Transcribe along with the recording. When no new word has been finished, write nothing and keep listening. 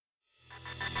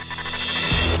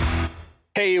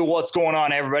Hey, what's going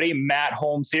on, everybody? Matt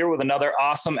Holmes here with another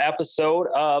awesome episode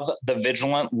of the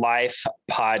Vigilant Life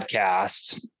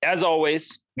podcast. As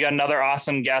always, we got another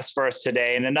awesome guest for us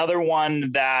today, and another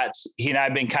one that he and I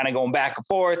have been kind of going back and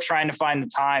forth, trying to find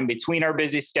the time between our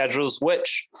busy schedules,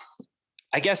 which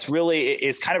I guess really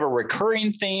is kind of a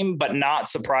recurring theme, but not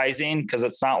surprising because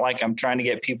it's not like I'm trying to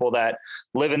get people that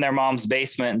live in their mom's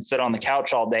basement and sit on the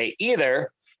couch all day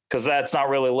either, because that's not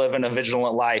really living a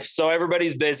vigilant life. So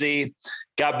everybody's busy,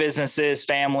 got businesses,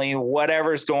 family,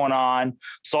 whatever's going on.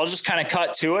 So I'll just kind of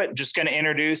cut to it. Just going to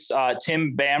introduce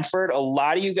Tim Branford. A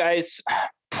lot of you guys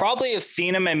probably have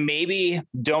seen him and maybe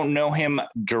don't know him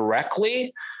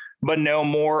directly, but know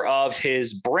more of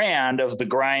his brand of the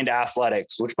Grind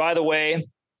Athletics, which, by the way,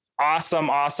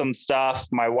 awesome stuff.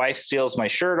 My wife steals my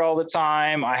shirt all the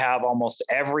time. I have almost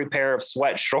every pair of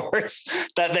sweat shorts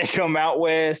that they come out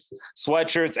with,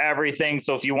 sweatshirts, everything.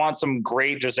 So if you want some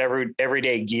great, just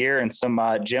everyday gear and some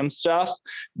gym stuff,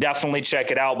 definitely check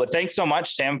it out. But thanks so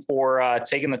much, Tim, for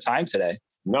taking the time today.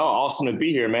 No, awesome to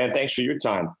be here, man. Thanks for your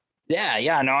time.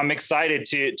 Yeah. No, I'm excited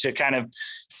to kind of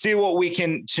see what we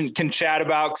can chat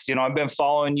about. Cause, I've been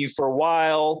following you for a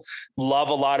while, love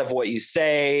a lot of what you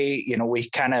say. We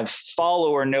kind of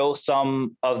follow or know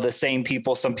some of the same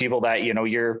people, some people that,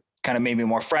 you're kind of maybe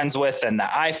more friends with and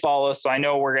that I follow. So I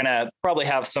know we're going to probably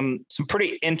have some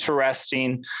pretty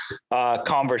interesting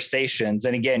conversations.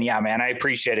 And again, yeah, man, I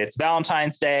appreciate it. It's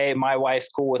Valentine's Day. My wife's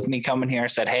cool with me coming here.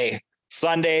 Said, hey,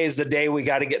 Sunday is the day we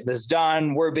got to get this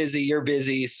done. We're busy. You're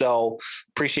busy. So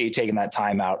appreciate you taking that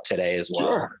time out today as well.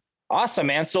 Sure. Awesome,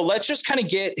 man. So let's just kind of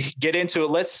get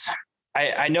into it.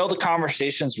 I know the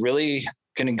conversation's really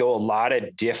going to go a lot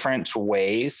of different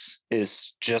ways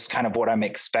is just kind of what I'm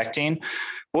expecting.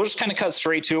 We'll just kind of cut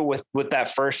straight to it with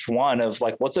that first one of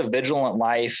like, what's a vigilant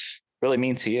life really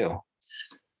mean to you?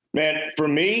 Man, for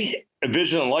me, a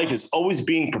vigilant life is always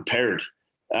being prepared.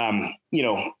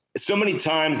 So many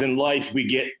times in life we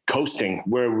get coasting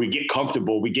where we get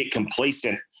comfortable, we get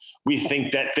complacent. We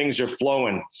think that things are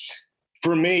flowing.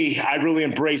 For me, I really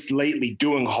embraced lately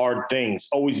doing hard things,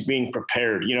 always being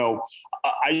prepared.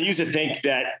 I used to think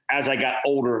that as I got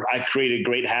older, I created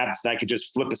great habits that I could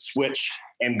just flip a switch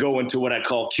and go into what I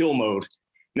call kill mode.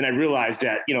 Then I realized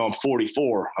that, I'm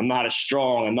 44. I'm not as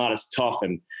strong. I'm not as tough.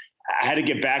 And I had to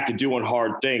get back to doing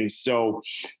hard things. So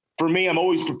for me, I'm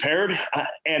always prepared.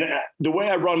 And the way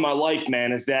I run my life,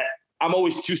 man, is that I'm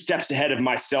always 2 steps ahead of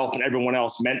myself and everyone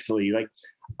else mentally. Like,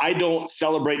 I don't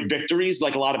celebrate victories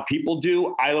like a lot of people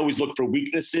do. I always look for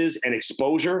weaknesses and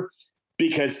exposure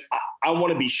because I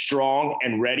want to be strong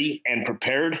and ready and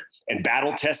prepared and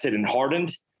battle tested and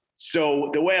hardened.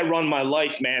 So the way I run my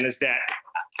life, man, is that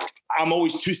I'm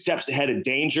always 2 steps ahead of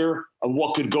danger, of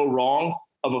what could go wrong,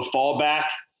 of a fallback,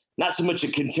 not so much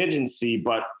a contingency,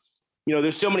 but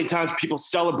there's so many times people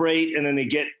celebrate and then they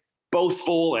get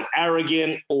boastful and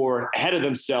arrogant or ahead of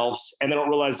themselves, and they don't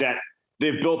realize that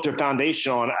they've built their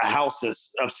foundation on a house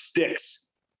of sticks.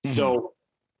 Mm-hmm. So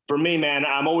for me, man,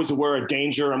 I'm always aware of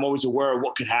danger. I'm always aware of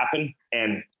what could happen,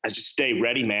 and I just stay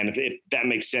ready, man, if that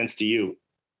makes sense to you.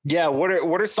 Yeah. What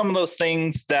are some of those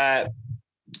things that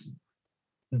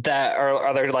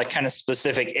are there like kind of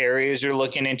specific areas you're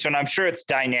looking into? And I'm sure it's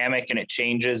dynamic and it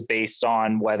changes based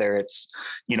on whether it's,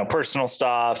 personal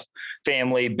stuff,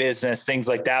 family, business, things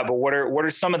like that. But what are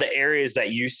some of the areas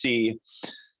that you see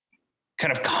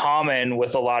kind of common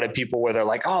with a lot of people where they're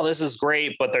like, oh, this is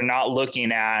great, but they're not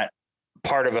looking at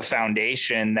part of a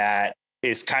foundation that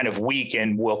is kind of weak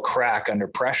and will crack under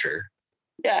pressure?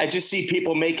 Yeah, I just see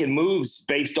people making moves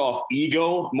based off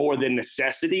ego more than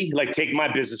necessity. Like, take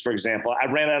my business, for example.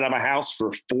 I ran out of my house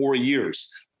for 4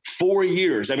 years. 4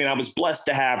 years. I mean, I was blessed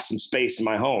to have some space in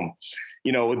my home.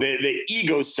 The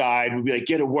ego side would be like,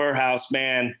 get a warehouse,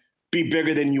 man, be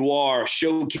bigger than you are,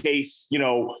 showcase,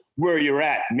 where you're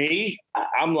at. Me,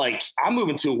 I'm like, I'm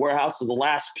moving to a warehouse at the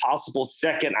last possible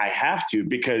second I have to,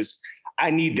 because I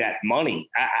need that money.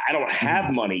 I don't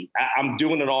have money. I'm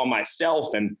doing it all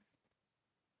myself. And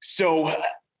so,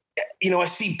 I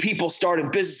see people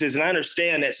starting businesses, and I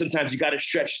understand that sometimes you got to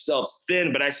stretch yourselves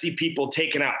thin, but I see people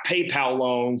taking out PayPal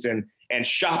loans and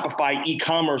Shopify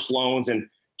e-commerce loans and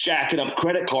jacking up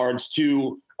credit cards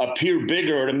to appear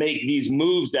bigger, to make these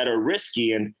moves that are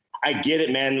risky. And I get it,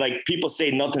 man. Like, people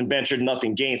say nothing ventured,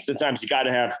 nothing gained. Sometimes you got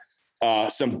to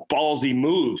have some ballsy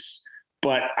moves.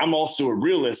 But I'm also a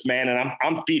realist, man, and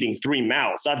I'm feeding 3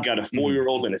 mouths. I've got a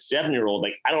 4-year-old and a 7-year-old.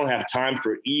 Like, I don't have time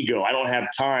for ego. I don't have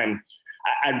time.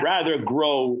 I'd rather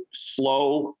grow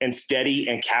slow and steady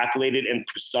and calculated and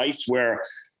precise, where,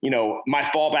 my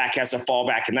fallback has a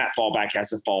fallback and that fallback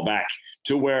has a fallback,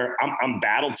 to where I'm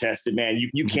battle tested, man.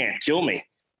 You can't kill me.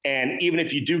 And even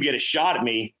if you do get a shot at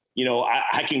me,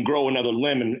 I can grow another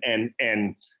limb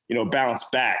and bounce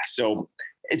back. So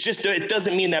it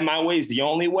doesn't mean that my way is the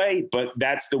only way, but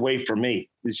that's the way for me.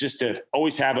 It's just to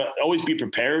always be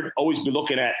prepared, always be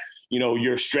looking at,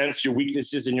 your strengths, your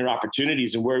weaknesses, and your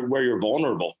opportunities, and where you're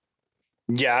vulnerable.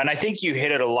 Yeah. And I think you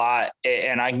hit it a lot,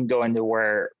 and I can go into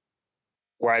where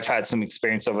I've had some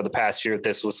experience over the past year with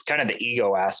this was kind of the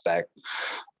ego aspect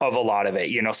of a lot of it.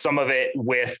 Some of it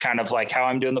with kind of like how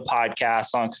I'm doing the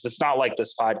podcast on, because it's not like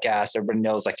this podcast, everybody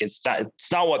knows, like it's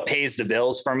not what pays the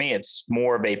bills for me. It's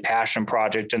more of a passion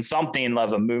project and something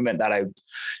of a movement that I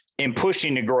am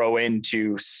pushing to grow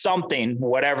into something,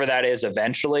 whatever that is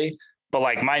eventually. But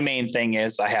like my main thing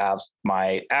is I have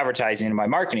my advertising and my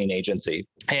marketing agency.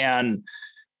 And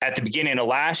at the beginning of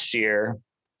last year,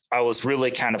 I was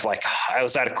really kind of like, I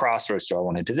was at a crossroads. Do I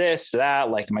want to do this, that?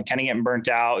 Like, am I kind of getting burnt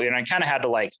out? And I kind of had to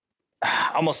like,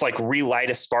 almost like relight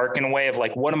a spark in a way of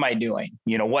like, what am I doing?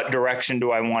 What direction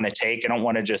do I want to take? I don't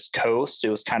want to just coast. It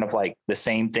was kind of like the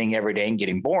same thing every day and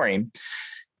getting boring.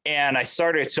 And I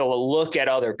started to look at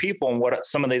other people and what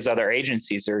some of these other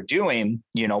agencies are doing,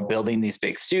 building these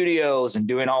big studios and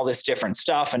doing all this different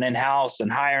stuff and in-house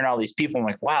and hiring all these people. I'm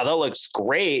like, wow, that looks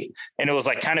great. And it was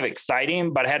like kind of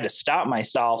exciting, but I had to stop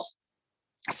myself.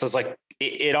 So it's like,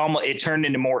 it turned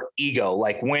into more ego.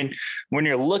 Like when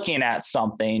you're looking at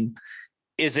something,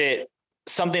 is it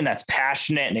something that's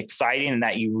passionate and exciting and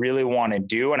that you really want to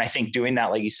do? And I think doing that,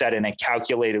 like you said, in a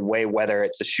calculated way, whether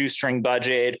it's a shoestring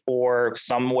budget or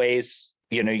some ways,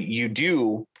 you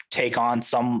do take on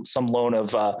some loan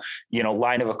of,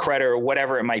 line of a credit or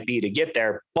whatever it might be to get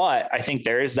there. But I think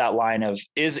there is that line of,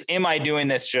 am I doing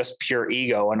this just pure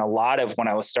ego? And a lot of when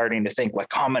I was starting to think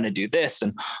like, oh, I'm going to do this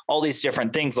and all these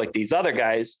different things like these other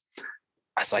guys,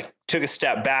 I was like, took a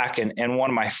step back and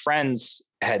one of my friends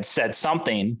had said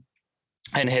something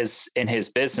in his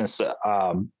business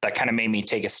that kind of made me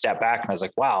take a step back. And I was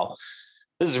like, wow,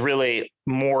 this is really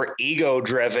more ego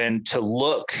driven to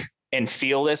look and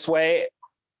feel this way.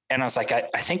 And I was like,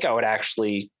 I think I would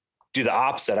actually do the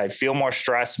opposite. I'd feel more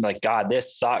stressed. I'm like, God,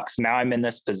 this sucks. Now I'm in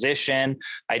this position.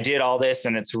 I did all this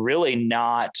and it's really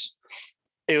not,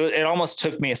 it almost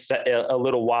took me a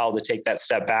little while to take that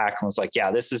step back. And was like,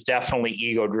 yeah, this is definitely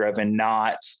ego driven,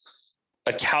 not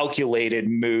a calculated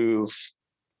move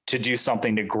to do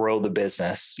something to grow the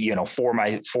business,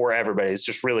 for everybody. It's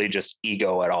just really just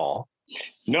ego at all.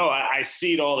 No, I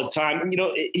see it all the time.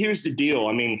 Here's the deal.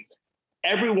 I mean,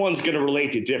 everyone's going to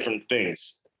relate to different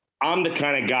things. I'm the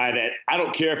kind of guy that I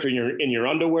don't care if you're in your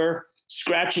underwear,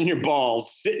 scratching your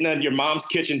balls, sitting at your mom's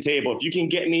kitchen table. If you can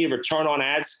get me a return on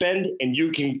ad spend and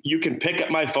you can pick up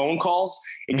my phone calls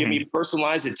and give me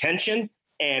personalized attention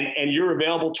and you're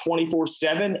available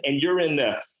 24/7 and you're in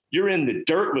the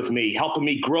dirt with me, helping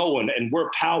me grow and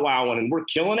we're powwowing and we're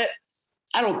killing it.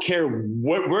 I don't care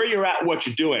where you're at, what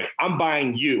you're doing. I'm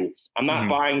buying you. I'm not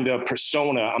buying the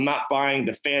persona. I'm not buying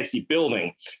the fancy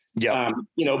building. Yeah.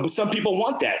 But some people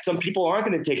want that. Some people aren't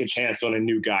going to take a chance on a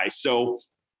new guy. So,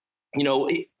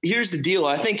 here's the deal.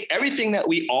 I think everything that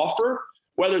we offer,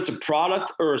 whether it's a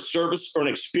product or a service or an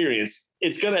experience,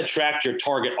 it's going to attract your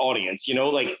target audience.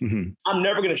 I'm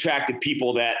never going to attract the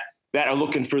people that are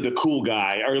looking for the cool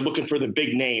guy or looking for the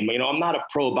big name. I'm not a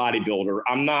pro bodybuilder.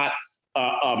 I'm not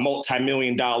a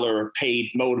multi-million-dollar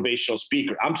paid motivational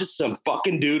speaker. I'm just some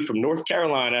fucking dude from North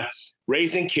Carolina,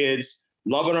 raising kids,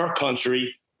 loving our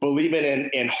country, believing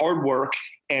in hard work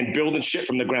and building shit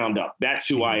from the ground up. That's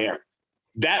who I am.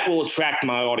 That will attract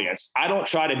my audience. I don't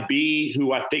try to be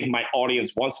who I think my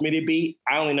audience wants me to be.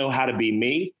 I only know how to be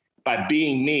me. By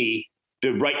being me,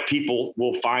 the right people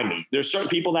will find me. There's certain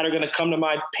people that are going to come to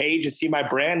my page and see my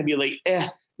brand and be like,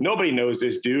 nobody knows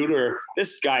this dude, or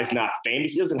this guy's not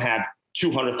famous. He doesn't have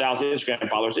 200,000 Instagram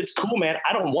followers. It's cool, man.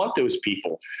 I don't want those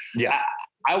people. Yeah.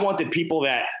 I want the people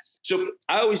that, so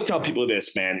I always tell people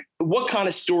this, man, what kind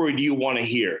of story do you want to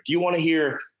hear? Do you want to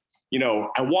hear,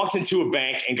 I walked into a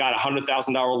bank and got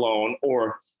 $100,000 loan,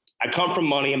 or I come from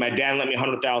money and my dad lent me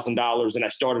 $100,000 and I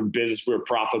started a business. We were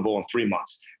profitable in 3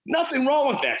 months. Nothing wrong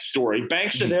with that story.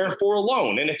 Banks are there for a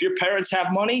loan. And if your parents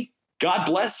have money, God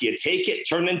bless you. Take it,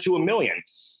 turn it into $1 million.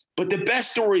 But the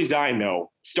best stories I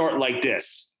know start like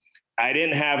this. I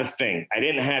didn't have a thing. I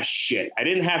didn't have shit. I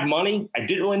didn't have money. I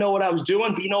didn't really know what I was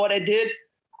doing. But you know what I did?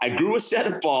 I grew a set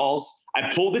of balls.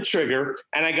 I pulled the trigger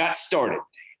and I got started.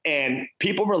 And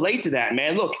people relate to that,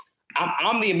 man. Look,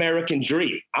 I'm the American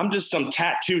dream. I'm just some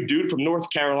tattooed dude from North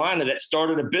Carolina that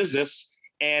started a business,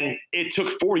 and it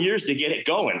took 4 years to get it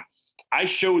going. I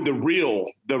showed the real,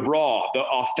 the raw, the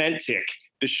authentic,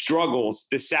 the struggles,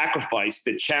 the sacrifice,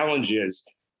 the challenges,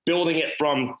 building it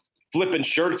from flipping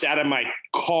shirts out of my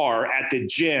car at the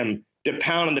gym, to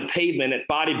pounding the pavement at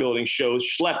bodybuilding shows,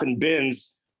 schlepping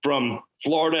bins from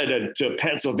Florida to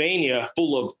Pennsylvania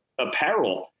full of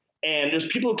apparel. And there's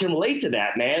people who can relate to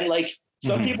that, man. Like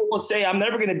some people will say, I'm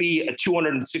never going to be a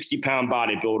 260 pound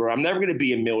bodybuilder. I'm never going to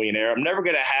be a millionaire. I'm never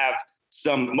going to have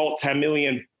some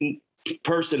multi-million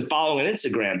person following on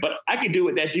Instagram, but I could do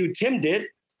what that dude Tim did,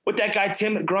 what that guy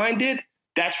Tim at Grind did.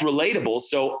 That's relatable.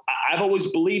 So I've always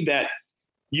believed that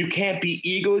you can't be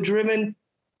ego driven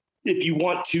if you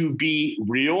want to be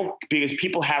real, because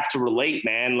people have to relate,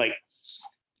 man. Like,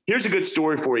 here's a good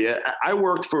story for you. I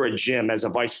worked for a gym as a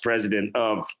vice president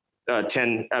of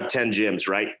 10 gyms,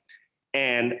 right?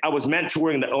 And I was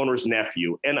mentoring the owner's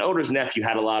nephew, and the owner's nephew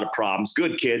had a lot of problems.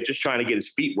 Good kid, just trying to get his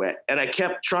feet wet. And I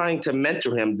kept trying to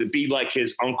mentor him to be like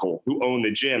his uncle who owned the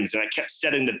gyms. And I kept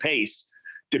setting the pace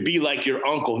to be like your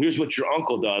uncle. Here's what your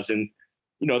uncle does. And,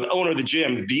 you know, the owner of the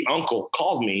gym, the uncle,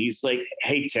 called me. He's like,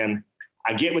 hey, Tim,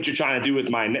 I get what you're trying to do with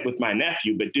my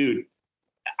nephew, but dude,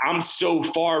 I'm so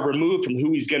far removed from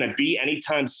who he's going to be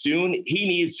anytime soon. He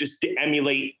needs just to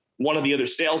emulate one of the other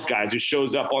sales guys who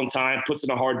shows up on time, puts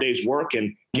in a hard day's work,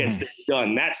 and gets it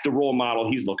done. That's the role model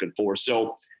he's looking for.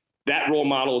 So that role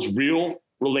model is real,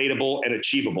 relatable, and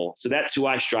achievable. So that's who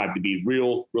I strive to be: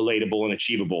 real, relatable, and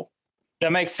achievable.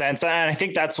 That makes sense. And I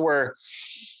think that's where,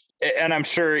 and I'm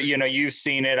sure, you know, you've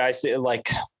seen it. I see,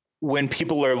 like, when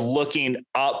people are looking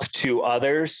up to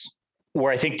others,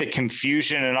 where I think the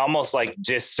confusion and almost like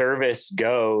disservice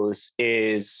goes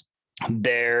is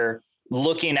they're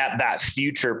looking at that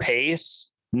future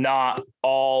pace, not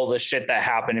all the shit that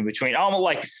happened in between. Almost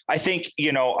like, I think,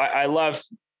 you know, I love,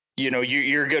 you know,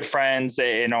 you're good friends,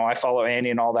 you know, I follow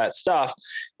Andy and all that stuff.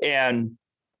 And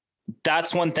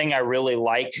that's one thing I really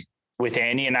like with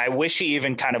Andy. And I wish he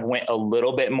even kind of went a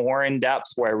little bit more in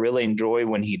depth, where I really enjoy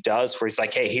when he does, where he's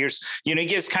like, hey, here's, you know, he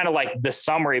gives kind of like the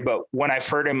summary, but when I've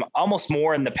heard him almost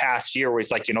more in the past year, where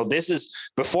he's like, you know, this is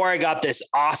before I got this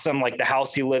awesome, like the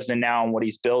house he lives in now and what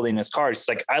he's building his cars. It's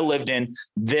like, I lived in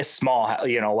this small,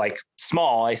 you know, like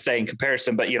small, I say in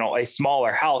comparison, but you know, a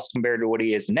smaller house compared to what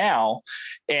he is now.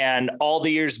 And all the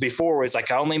years before was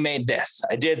like, I only made this,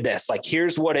 I did this, like,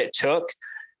 here's what it took.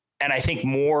 And I think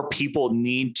more people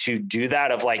need to do that,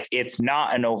 of like, it's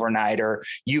not an overnighter.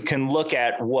 You can look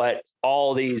at what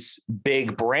all these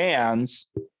big brands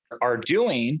are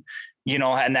doing, you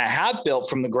know, and that have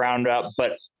built from the ground up,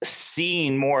 but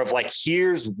seeing more of like,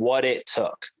 here's what it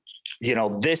took. You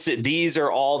know, these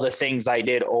are all the things I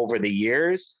did over the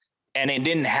years, and it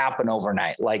didn't happen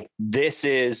overnight. Like, this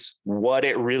is what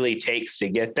it really takes to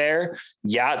get there.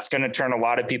 Yeah, it's going to turn a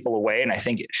lot of people away, and I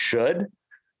think it should.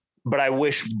 But I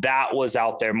wish that was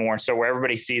out there more. So where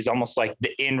everybody sees almost like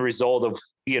the end result of,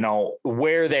 you know,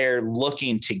 where they're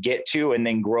looking to get to and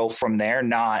then grow from there,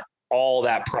 not all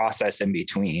that process in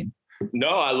between. No,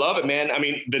 I love it, man. I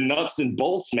mean, the nuts and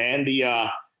bolts, man,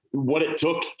 what it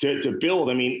took to build.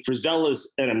 I mean, Frizzell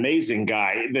is an amazing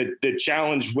guy. The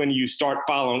challenge when you start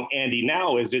following Andy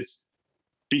now is it's,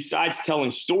 besides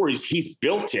telling stories, he's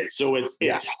built it. So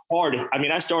it's hard. I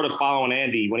mean, I started following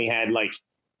Andy when he had like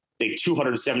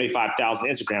 275,000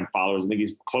 Instagram followers. I think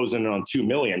he's closing in on 2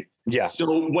 million. Yeah.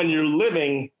 So when you're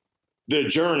living the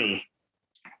journey,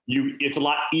 it's a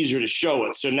lot easier to show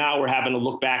it. So now we're having to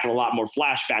look back at a lot more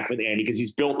flashback with Andy, because he's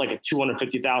built like a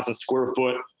 250,000 square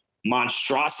foot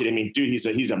monstrosity. I mean, dude,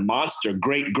 he's a monster.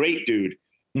 Great dude.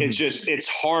 Mm-hmm. It's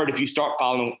hard if you start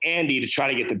following Andy to try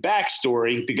to get the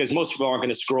backstory, because most people aren't going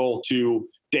to scroll to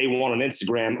day one on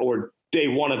Instagram or day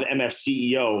one of the MF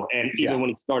CEO. And even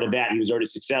when he started that, he was already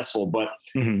successful. But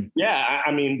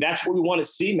I mean, that's what we want to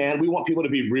see, man. We want people to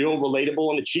be real, relatable,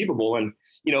 and achievable. And,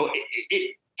 you know,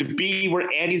 to be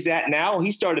where Andy's at now, he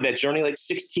started that journey like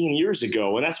 16 years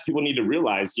ago. And that's what people need to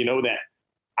realize, you know, that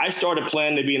I started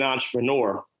planning to be an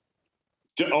entrepreneur,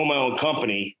 to own my own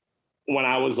company when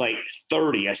I was like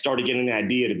 30. I started getting the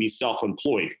idea to be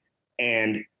self-employed.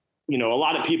 And you know, a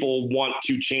lot of people want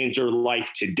to change their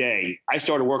life today. I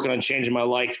started working on changing my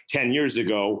life 10 years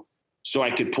ago so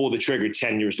I could pull the trigger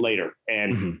 10 years later.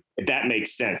 And if that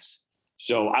makes sense.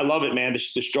 So I love it, man.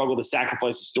 The struggle, the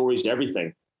sacrifice, the stories,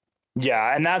 everything.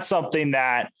 Yeah. And that's something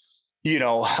that, you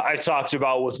know, I've talked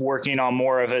about with working on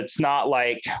more of it. It's not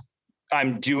like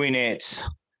I'm doing it.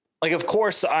 Like, of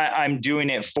course, I'm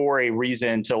doing it for a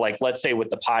reason to, like, let's say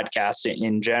with the podcast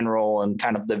in general and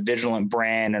kind of the Vigilant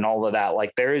brand and all of that,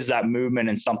 like there is that movement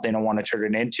and something I want to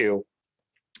turn it into.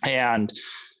 And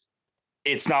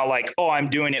it's not like, oh,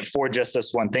 I'm doing it for just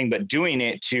this one thing, but doing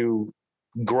it to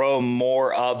grow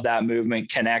more of that movement,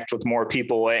 connect with more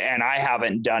people. And I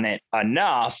haven't done it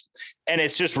enough. And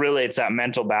it's just really, it's that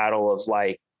mental battle of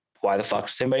like, why the fuck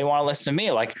does anybody want to listen to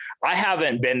me? Like, I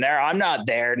haven't been there. I'm not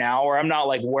there now, or I'm not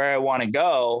like where I want to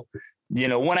go.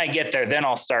 When I get there, then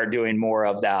I'll start doing more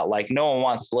of that. Like, no one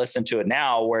wants to listen to it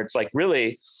now, where it's like,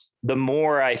 really, the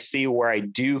more I see where I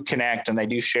do connect and I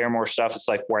do share more stuff, it's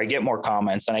like where I get more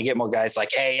comments and I get more guys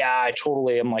like, hey, yeah, I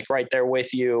totally am like right there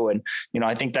with you. And,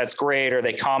 I think that's great. Or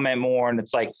they comment more, and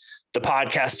it's like the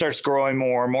podcast starts growing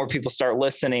more people start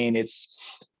listening.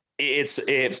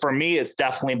 For me, it's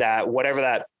definitely that, whatever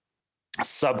that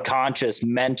subconscious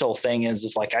mental thing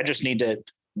is like, I just need to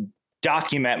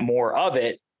document more of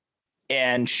it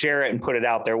and share it and put it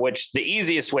out there, which the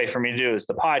easiest way for me to do is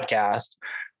the podcast,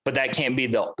 but that can't be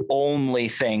the only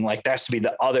thing. Like, there has to be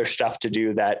the other stuff to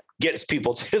do that gets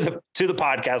people to the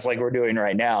podcast, like we're doing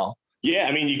right now. Yeah.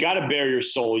 I mean, you got to bare your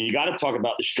soul. You got to talk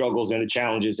about the struggles and the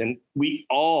challenges. And we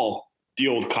all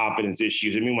deal with confidence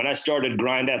issues. I mean, when I started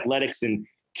Grind Athletics in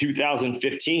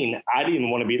 2015, I didn't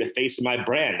want to be the face of my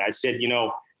brand. I said,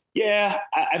 yeah,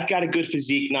 I've got a good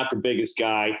physique, not the biggest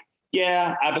guy.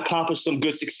 Yeah, I've accomplished some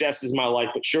good successes in my life,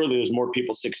 but surely there's more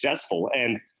people successful.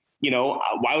 And,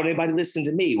 why would anybody listen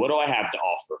to me? What do I have to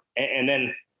offer? And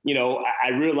then, I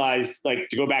realized, like,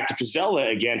 to go back to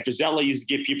Frizella again, Frizella used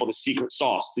to give people the secret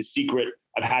sauce, the secret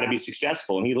of how to be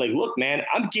successful. And he's like, look, man,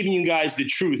 I'm giving you guys the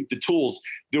truth, the tools,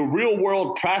 the real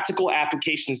world practical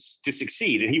applications to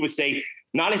succeed. And he would say,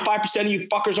 95% of you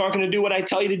fuckers aren't going to do what I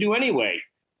tell you to do anyway.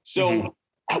 So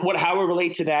how we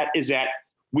relate to that is that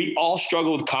we all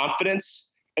struggle with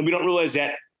confidence, and we don't realize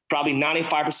that probably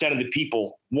 95% of the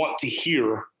people want to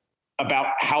hear about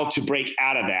how to break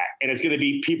out of that. And it's going to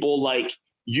be people like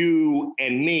you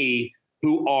and me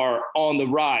who are on the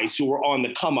rise, who are on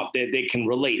the come up, that they can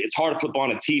relate. It's hard to flip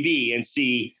on a TV and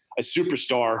see a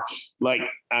superstar like,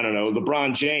 I don't know,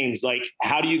 LeBron James. Like,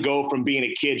 how do you go from being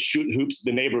a kid shooting hoops at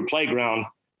the neighborhood playground?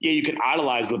 Yeah, you can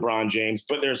idolize LeBron James,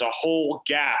 but there's a whole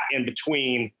gap in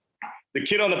between the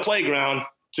kid on the playground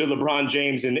to LeBron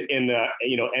James in the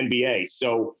NBA.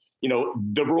 So,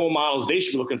 the role models they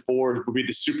should be looking for would be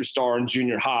the superstar in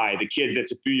junior high, the kid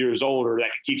that's a few years older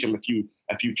that can teach them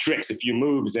a few tricks, a few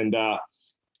moves. And,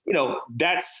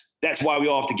 that's why we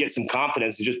all have to get some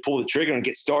confidence and just pull the trigger and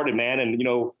get started, man. And,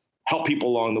 help people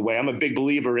along the way. I'm a big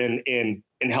believer in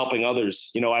helping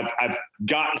others. I've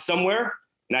gotten somewhere,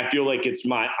 and I feel like it's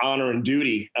my honor and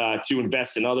duty to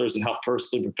invest in others and help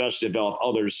personally, professionally develop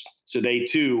others so they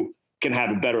too can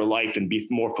have a better life and be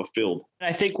more fulfilled. And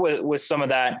I think with some of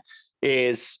that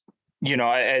is,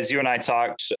 as you and I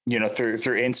talked, through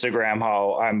Instagram,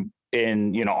 how I'm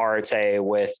in, Arate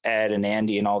with Ed and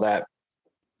Andy and all that,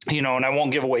 and I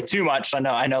won't give away too much.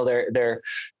 I know they're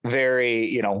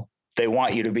very, they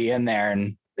want you to be in there,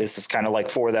 and this is kind of like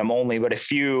for them only. But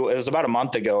it was about a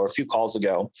month ago or a few calls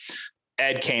ago,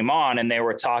 Ed came on and they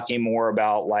were talking more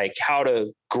about like how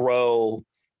to grow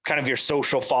kind of your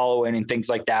social following and things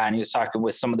like that. And he was talking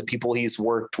with some of the people he's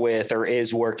worked with or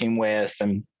is working with,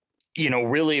 and,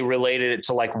 really related it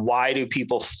to like, why do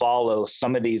people follow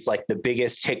some of these, like the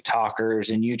biggest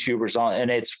TikTokers and YouTubers on,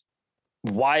 and it's,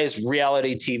 why is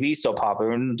reality TV so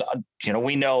popular? And,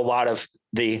 we know a lot of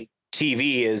the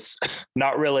TV is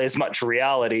not really as much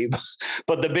reality,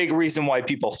 but the big reason why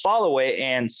people follow it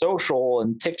and social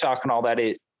and TikTok and all that,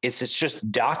 it's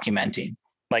just documenting.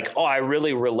 Like, oh, I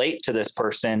really relate to this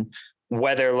person,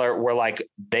 whether we're like,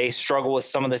 they struggle with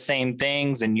some of the same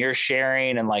things and you're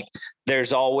sharing, and like,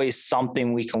 there's always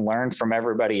something we can learn from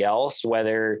everybody else,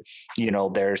 whether,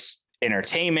 there's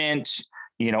entertainment,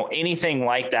 anything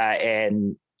like that.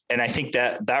 And I think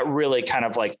that really kind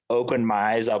of like opened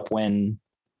my eyes up when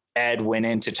Ed went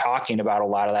into talking about a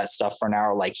lot of that stuff for an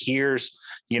hour. Like, here's,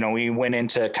 we went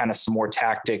into kind of some more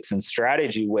tactics and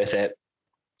strategy with it,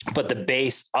 but the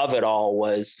base of it all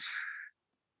was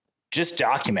just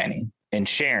documenting and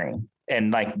sharing.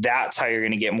 And like, that's how you're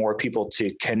going to get more people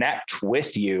to connect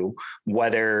with you,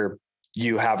 whether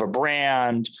you have a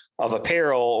brand of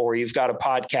apparel or you've got a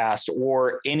podcast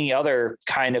or any other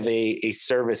kind of a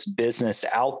service business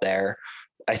out there.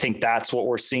 I think that's what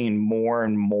we're seeing more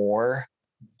and more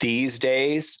these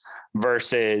days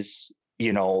versus,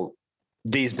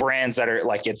 these brands that are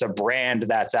like, it's a brand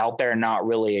that's out there, not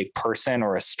really a person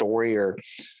or a story or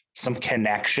some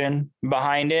connection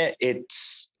behind it.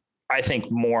 It's, I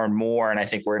think more and more, and I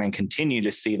think we're going to continue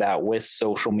to see that with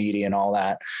social media and all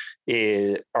that,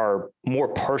 are more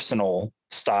personal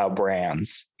style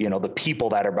brands, the people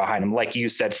that are behind them. Like you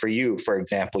said, for you, for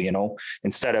example,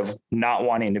 instead of not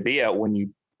wanting to be out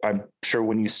I'm sure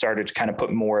when you started to kind of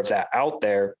put more of that out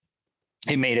there,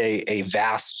 it made a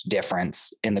vast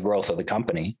difference in the growth of the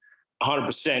company.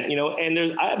 100%,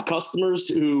 and I have customers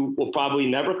who will probably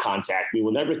never contact me,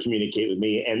 will never communicate with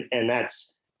me. And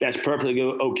that's that's perfectly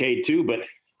okay too. But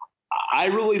I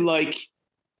really like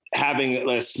having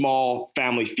a small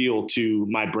family feel to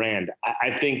my brand.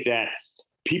 I think that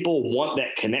people want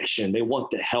that connection. They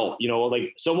want the help.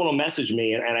 Like someone will message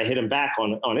me and I hit them back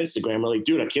on Instagram. They're like,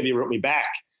 dude, I can't believe you wrote me back.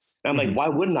 And I'm like, why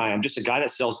wouldn't I? I'm just a guy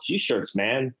that sells t-shirts,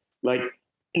 man. Like,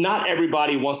 not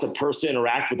everybody wants to personally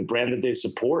interact with the brand that they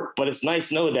support, but it's nice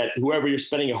to know that whoever you're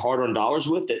spending your hard-earned dollars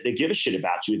with, that they give a shit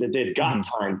about you, that they've got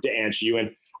time to answer you.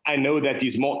 And I know that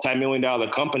these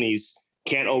multi-million-dollar companies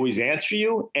can't always answer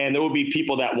you. And there will be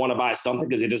people that want to buy something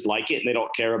because they just like it and they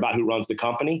don't care about who runs the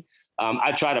company.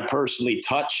 I try to personally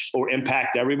touch or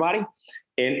impact everybody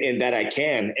in that I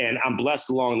can. And I'm blessed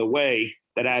along the way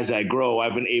that as I grow,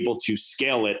 I've been able to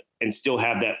scale it and still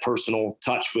have that personal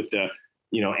touch with the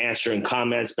answering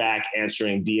comments back,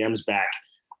 answering DMs back.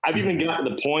 I've even gotten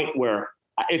to the point where,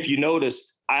 if you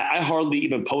notice, I hardly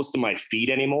even post to my feed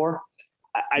anymore.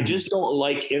 I just don't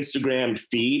like Instagram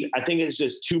feed. I think it's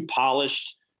just too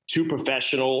polished, too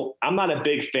professional. I'm not a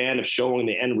big fan of showing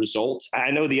the end result.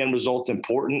 I know the end result's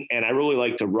important, and I really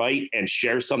like to write and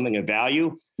share something of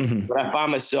value. But I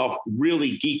find myself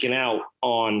really geeking out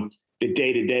on the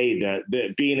day-to-day,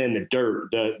 the being in the dirt,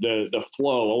 the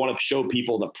flow. I want to show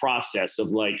people the process of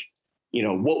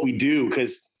what we do,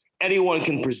 because anyone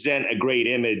can present a great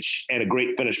image and a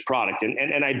great finished product.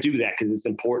 And I do that because it's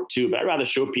important too, but I'd rather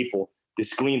show people the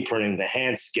screen printing, the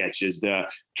hand sketches, the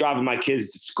driving my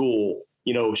kids to school,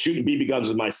 shooting BB guns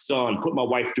with my son, put my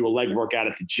wife through a leg workout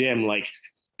at the gym. Like,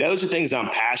 those are things I'm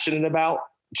passionate about.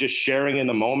 Just sharing in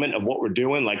the moment of what we're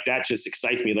doing, like that just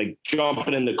excites me. Like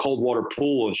jumping in the cold water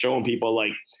pool and showing people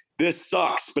like, this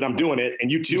sucks, but I'm doing it and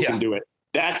you too can do it.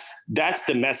 That's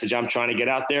the message I'm trying to get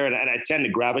out there. And I tend to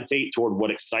gravitate toward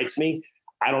what excites me.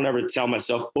 I don't ever tell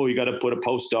myself, oh, you got to put a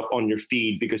post up on your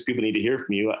feed because people need to hear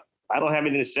from you. I don't have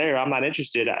anything to say, or I'm not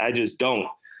interested. I just don't.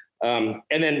 And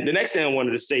then the next thing I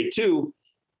wanted to say too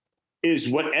is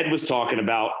what Ed was talking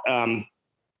about.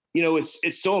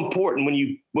 It's so important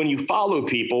when you follow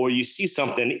people or you see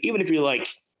something, even if you're like,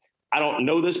 I don't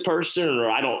know this person or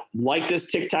I don't like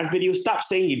this TikTok video, stop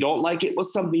saying you don't like it.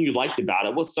 What's something you liked about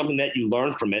it? What's something that you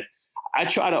learned from it? I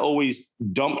try to always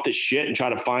dump the shit and try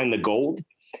to find the gold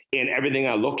in everything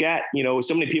I look at.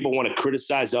 So many people want to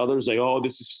criticize others, like, oh,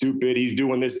 this is stupid. He's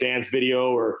doing this dance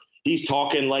video, or he's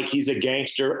talking like he's a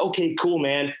gangster. Okay, cool,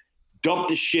 man. Dump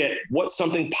the shit. What's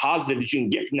something positive that you can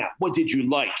get from that? What did you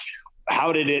like?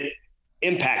 How did it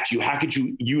impact you? How could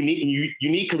you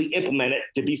uniquely implement it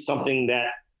to be something that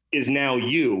is now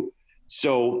you?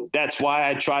 So that's why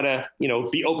I try to,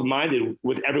 be open-minded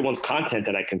with everyone's content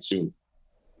that I consume.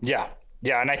 Yeah.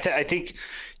 And I think,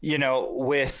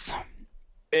 with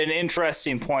an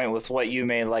interesting point with what you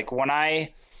made, like when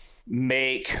I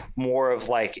make more of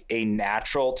like a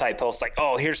natural type post, like,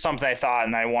 oh, here's something I thought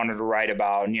and I wanted to write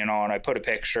about, and I put a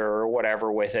picture or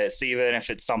whatever with it. So even if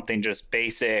it's something just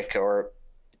basic, or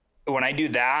when I do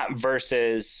that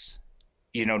versus,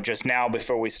 just now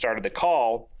before we started the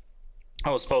call, I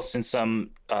was posting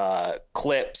some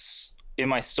clips in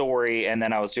my story, and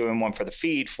then I was doing one for the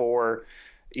feed for,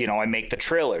 I make the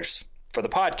trailers for the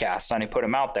podcast and I put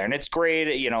them out there, and it's great.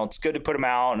 It's good to put them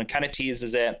out and it kind of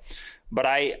teases it. But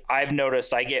I've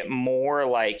noticed I get more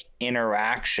like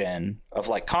interaction of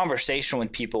like conversation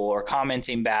with people or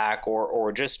commenting back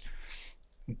or just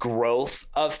growth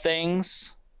of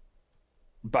things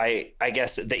by, I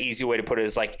guess the easy way to put it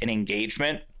is like an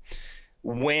engagement,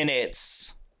 when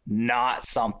it's not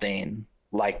something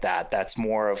like that. That's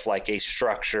more of like a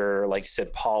structure, like you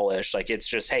said, polish. Like it's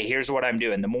just, hey, here's what I'm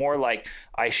doing. The more like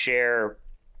I share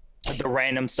the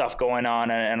random stuff going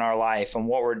on in our life and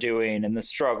what we're doing and the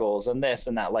struggles and this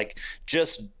and that, like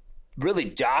just really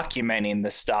documenting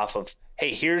the stuff of,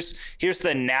 hey, here's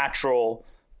the natural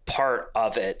part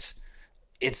of it.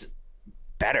 It's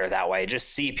better that way. Just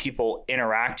see people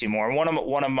interacting more. And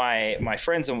one of my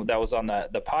friends that was on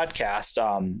the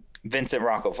podcast, Vincent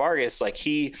Rocco Vargas, like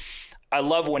I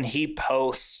love when he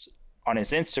posts on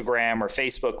his Instagram or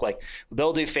Facebook, like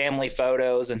they'll do family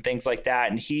photos and things like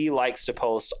that. And he likes to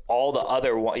post all the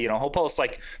other, he'll post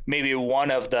like maybe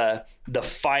one of the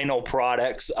final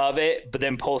products of it, but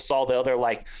then post all the other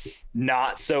like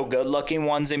not so good looking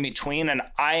ones in between. And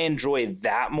I enjoy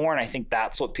that more. And I think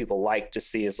that's what people like to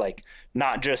see, is like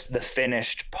not just the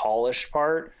finished polished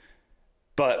part,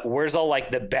 but where's all like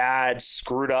the bad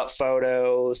screwed up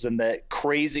photos and the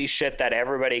crazy shit that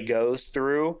everybody goes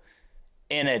through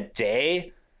in a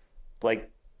day. Like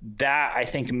that, I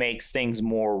think makes things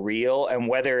more real. And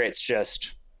whether it's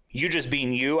just you just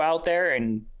being you out there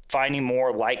and finding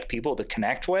more like people to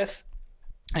connect with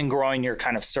and growing your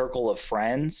kind of circle of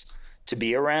friends to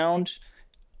be around,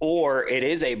 or it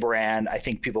is a brand, I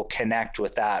think people connect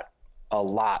with that a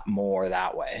lot more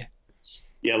that way.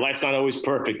 Yeah, life's not always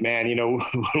perfect, man. You know,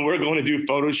 when we're going to do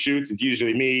photo shoots, it's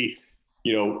usually me,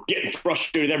 you know, getting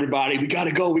frustrated with everybody. We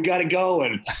gotta go.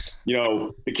 And, you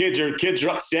know, the kids are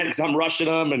upset because I'm rushing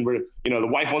them, and we're, you know, the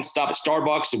wife wants to stop at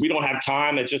Starbucks, so we don't have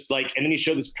time. It's just like, and then you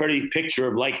show this pretty picture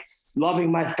of like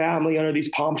loving my family under these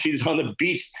palm trees on the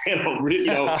beach. You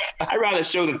know, I'd rather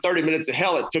show the 30 minutes of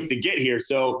hell it took to get here.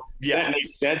 So yeah, that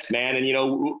makes sense, man. And, you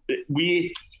know,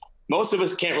 most of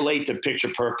us can't relate to picture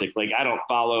perfect. Like, I don't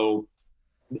follow,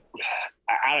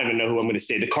 I don't even know who I'm going to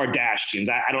say, the Kardashians.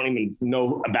 I don't even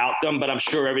know about them, but I'm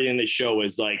sure everything they show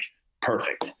is like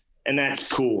perfect. And that's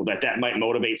cool that might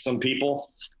motivate some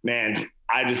people. Man,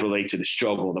 I just relate to the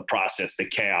struggle, the process, the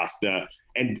chaos,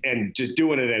 and just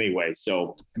doing it anyway.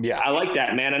 So yeah, I like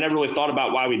that, man. I never really thought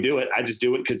about why we do it. I just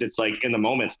do it because it's like in the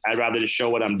moment. I'd rather just show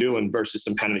what I'm doing versus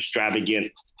some kind of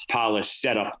extravagant, polished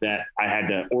setup that I had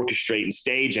to orchestrate and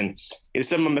stage. And you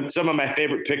know, some of my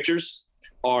favorite pictures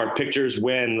are pictures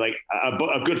when, like,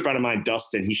 a good friend of mine,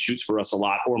 Dustin, he shoots for us a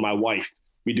lot, or my wife.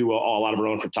 We do a lot of our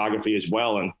own photography as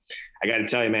well. And I got to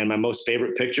tell you, man, my most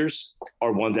favorite pictures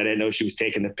are ones I didn't know she was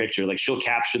taking the picture. Like, she'll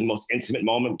capture the most intimate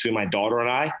moment between my daughter and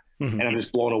I, and I'm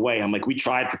just blown away. I'm like, we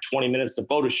tried for 20 minutes to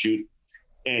photo shoot,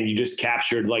 and you just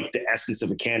captured like the essence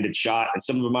of a candid shot. And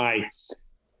some of my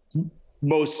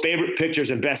most favorite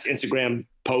pictures and best Instagram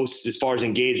posts as far as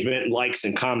engagement, likes,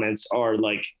 and comments are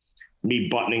like me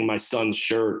buttoning my son's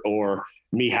shirt, or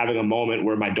me having a moment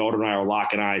where my daughter and I are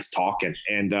locking eyes talking.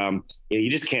 And you know, you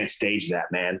just can't stage that,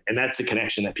 man. And that's the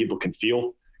connection that people can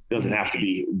feel. It doesn't have to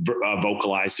be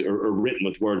vocalized or written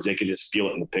with words. They can just feel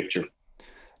it in the picture.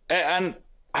 And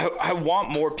I want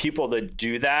more people to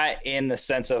do that, in the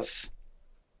sense of,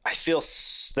 I feel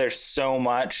there's so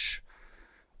much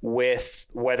with,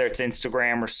 whether it's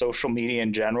Instagram or social media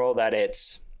in general, that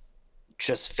it's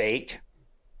just fake,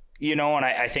 you know? And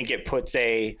I think it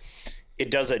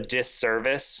does a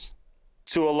disservice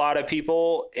to a lot of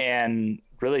people, and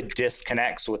really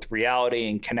disconnects with reality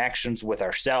and connections with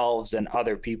ourselves and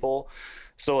other people.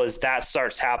 So as that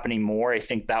starts happening more, I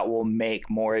think that will make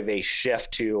more of a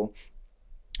shift to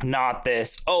not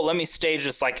this, oh, let me stage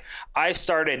this. Like, I've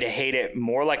started to hate it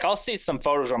more. Like, I'll see some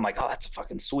photos where I'm like, oh, that's a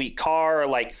fucking sweet car, or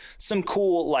like some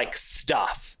cool like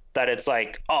stuff that it's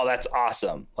like, oh, that's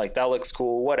awesome. Like, that looks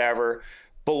cool, whatever.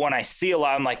 But when I see a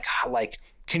lot, I'm like, God, like,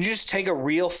 can you just take a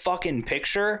real fucking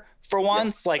picture for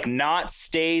once? Yeah. Like, not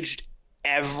staged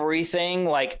everything.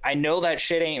 Like, I know that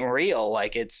shit ain't real.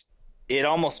 Like, it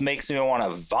almost makes me want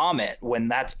to vomit when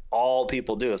that's all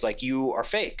people do. It's like, you are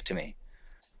fake to me.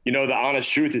 You know, the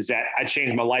honest truth is that I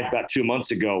changed my life about 2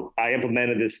 months ago. I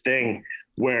implemented this thing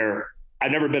where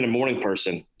I've never been a morning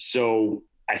person. So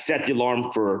I set the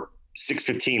alarm for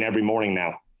 6:15 every morning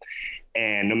now.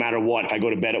 And no matter what, if I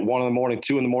go to bed at 1 a.m,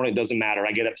 2 a.m, it doesn't matter.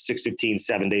 I get up at 6:15,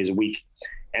 7 days a week.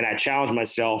 And I challenge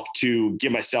myself to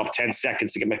give myself 10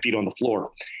 seconds to get my feet on the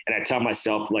floor. And I tell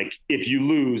myself, like, if you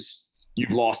lose,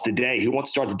 you've lost the day. Who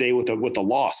wants to start the day with a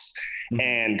loss? Mm-hmm.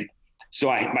 And so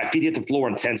my feet hit the floor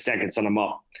in 10 seconds and I'm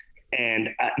up. And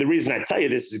the reason I tell you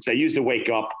this is because I used to wake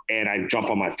up and I jump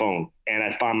on my phone and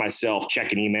I find myself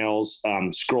checking emails,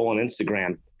 scrolling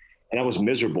Instagram, and I was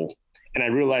miserable. And I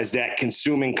realized that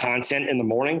consuming content in the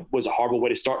morning was a horrible way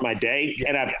to start my day.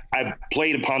 And I've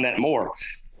played upon that more.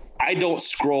 I don't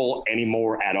scroll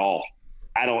anymore at all.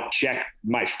 I don't check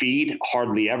my feed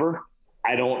hardly ever.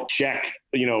 I don't check,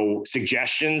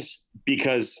 suggestions,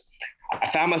 because I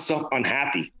found myself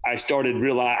unhappy. I started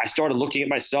looking at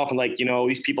myself and like,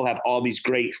 these people have all these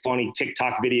great, funny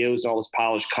TikTok videos and all this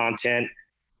polished content.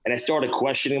 And I started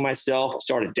questioning myself. I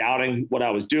started doubting what I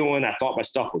was doing. I thought my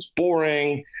stuff was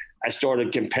boring. I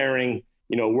started comparing,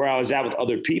 where I was at with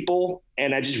other people.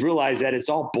 And I just realized that it's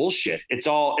all bullshit.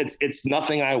 It's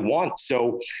nothing I want.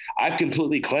 So I've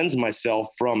completely cleansed myself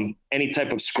from any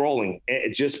type of scrolling.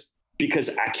 It just, because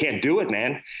I can't do it,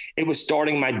 man. It was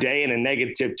starting my day in a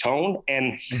negative tone.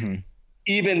 And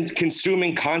even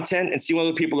consuming content and seeing what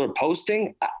other people are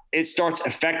posting, it starts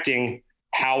affecting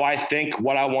how I think,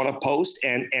 what I want to post,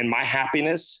 and my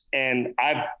happiness. And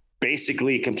I've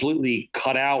basically completely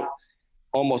cut out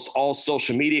almost all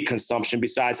social media consumption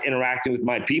besides interacting with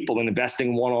my people and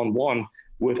investing one-on-one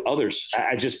with others.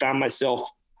 I just found myself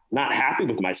not happy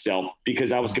with myself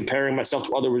because I was comparing myself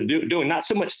to others doing not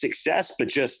so much success, but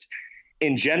just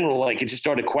in general, like, it just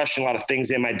started questioning a lot of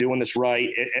things. Am I doing this right?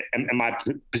 Am I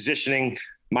positioning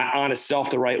my honest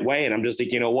self the right way? And I'm just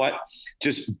like, you know what?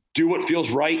 Just do what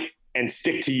feels right and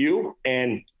stick to you.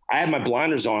 And I have my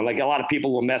blinders on. Like, a lot of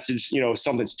people will message,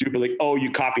 something stupid like, oh,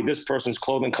 you copied this person's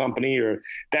clothing company, or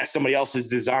that's somebody else's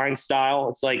design style.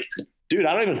 It's like, dude,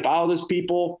 I don't even follow those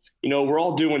people. We're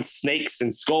all doing snakes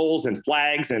and skulls and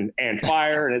flags and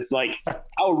fire. And it's like,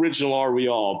 how original are we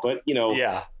all? But,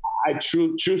 Yeah. I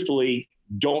truthfully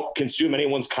don't consume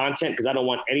anyone's content because I don't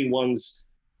want anyone's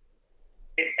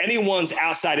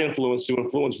outside influence to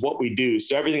influence what we do.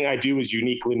 So everything I do is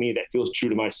uniquely me, that feels true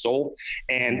to my soul.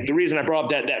 And the reason I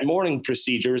brought up that morning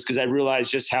procedure is because I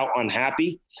realized just how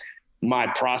unhappy my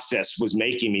process was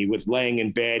making me with laying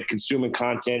in bed, consuming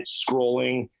content,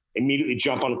 scrolling, immediately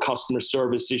jump on customer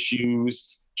service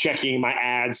issues, checking my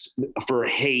ads for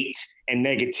hate and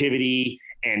negativity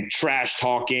and trash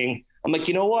talking. I'm like,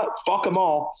 you know what? Fuck them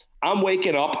all. I'm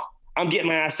waking up. I'm getting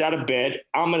my ass out of bed.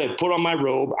 I'm going to put on my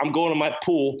robe. I'm going to my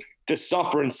pool to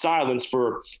suffer in silence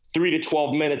for 3 to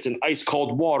 12 minutes in ice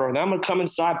cold water. And I'm going to come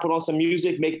inside, put on some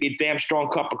music, make me a damn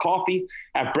strong cup of coffee,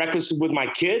 have breakfast with my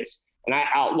kids. And I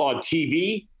outlawed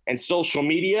TV and social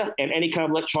media and any kind of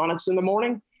electronics in the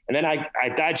morning. And then I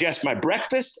digest my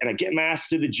breakfast and I get my ass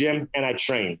to the gym and I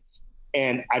train.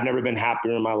 And I've never been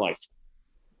happier in my life.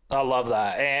 I love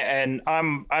that. And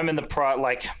I'm in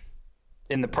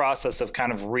the process of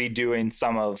kind of redoing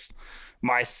some of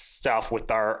my stuff with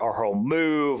our whole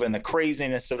move and the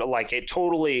craziness of it. Like, it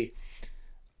totally,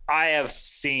 I have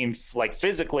seen, like,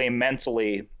 physically and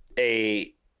mentally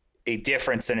a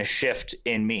difference and a shift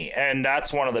in me. And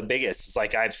that's one of the biggest. It's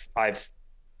like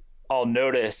I'll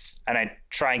notice, and I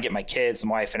try and get my kids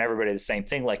and wife and everybody the same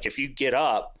thing. Like, if you get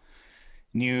up,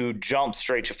 you jump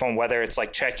straight to your phone, whether it's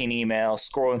like checking email,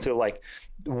 scrolling through, like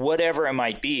whatever it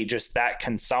might be, just that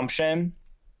consumption.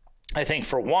 I think,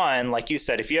 for one, like you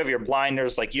said, if you have your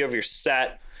blinders, like you have your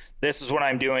set, this is what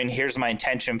I'm doing, here's my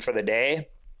intention for the day,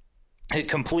 it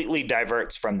completely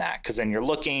diverts from that. Because then you're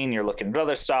looking at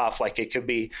other stuff. Like, it could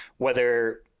be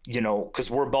whether, because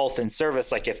we're both in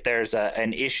service, like if there's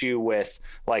an issue with,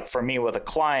 like for me with a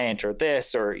client or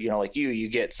this, or, like you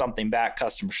get something back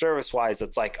customer service wise,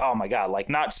 it's like, oh my God, like,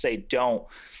 not to say don't,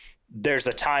 there's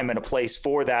a time and a place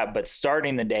for that, but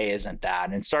starting the day isn't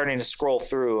that. And starting to scroll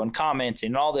through and commenting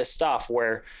and all this stuff,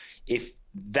 where if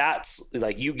that's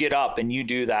like, you get up and you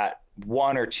do that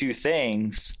one or two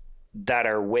things that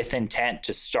are with intent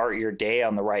to start your day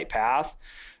on the right path,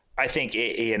 I think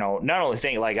it, not only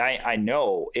think, like, I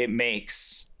know it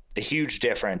makes a huge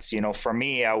difference. For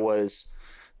me,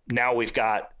 now we've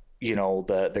got,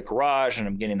 the garage, and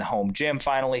I'm getting the home gym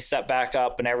finally set back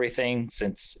up and everything,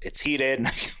 since it's heated and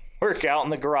I can work out in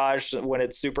the garage when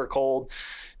it's super cold.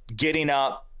 Getting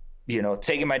up,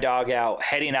 taking my dog out,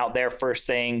 heading out there first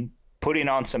thing, putting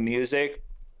on some music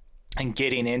and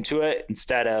getting into it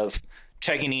instead of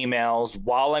checking emails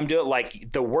while I'm doing, like,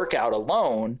 the workout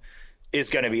alone is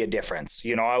going to be a difference.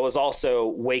 I was also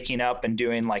waking up and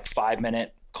doing like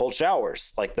 5-minute cold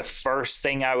showers, like the first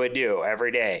thing I would do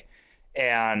every day.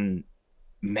 And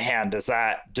man, does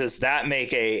that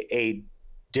make a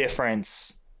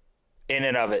difference in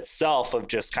and of itself, of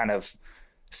just kind of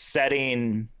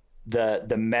setting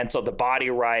the mental, the body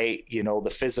right, the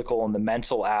physical and the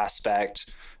mental aspect.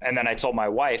 And then I told my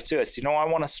wife too, I said, I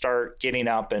want to start getting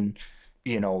up and,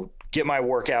 get my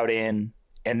workout in.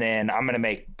 And then I'm going to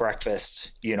make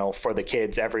breakfast, for the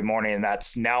kids every morning. And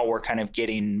that's, now we're kind of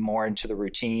getting more into the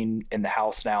routine in the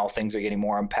house now. Things are getting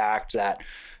more unpacked, that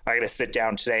I got to sit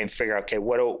down today and figure out, okay,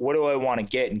 what do I want to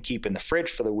get and keep in the fridge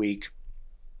for the week,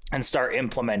 and start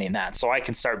implementing that, so I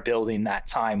can start building that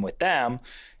time with them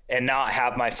and not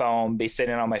have my phone, be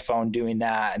sitting on my phone doing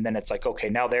that. And then it's like, okay,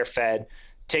 now they're fed,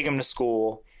 take them to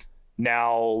school.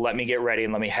 Now let me get ready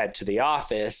and let me head to the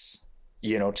office,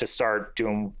 to start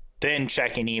doing, then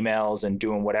checking emails and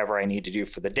doing whatever I need to do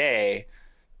for the day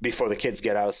before the kids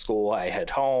get out of school. I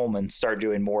head home and start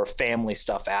doing more family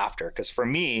stuff after. Because for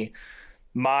me,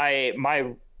 my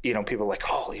people are like,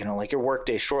 oh, like your work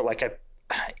day short. Like,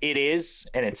 it is,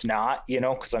 and it's not,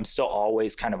 because I'm still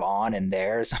always kind of on and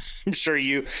there. So I'm sure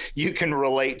you can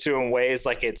relate to in ways,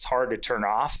 like, it's hard to turn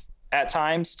off at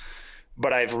times.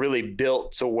 But I've really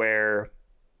built to where,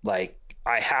 like,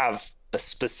 I have a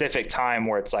specific time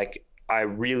where it's like, I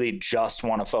really just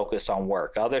want to focus on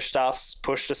work. Other stuff's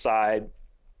pushed aside,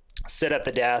 sit at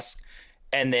the desk.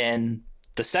 And then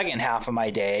the second half of my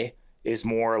day is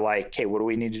more like, okay, what do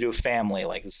we need to do with family?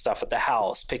 Like, the stuff at the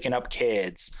house, picking up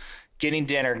kids, getting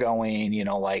dinner going,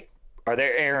 like, are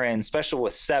there errands, especially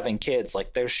with 7 kids,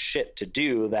 like, there's shit to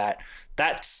do that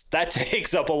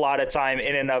takes up a lot of time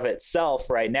in and of itself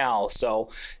right now.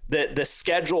 So the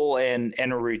schedule and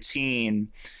a routine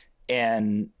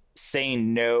and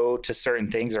saying no to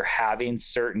certain things or having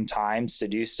certain times to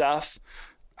do stuff,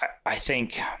 I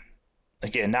think,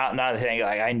 again, not a thing,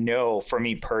 like, I know for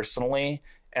me personally,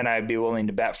 And I'd be willing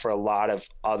to bet for a lot of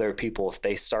other people, if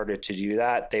they started to do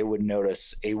that, they would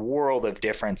notice a world of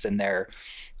difference in their,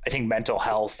 I think, mental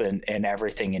health and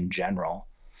everything in general.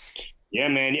 Yeah,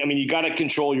 man. I mean, you got to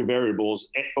control your variables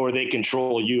or they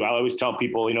control you. I always tell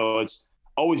people, it's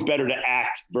always better to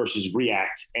act versus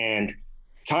react. And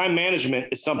time management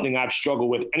is something I've struggled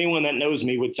with. Anyone that knows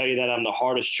me would tell you that I'm the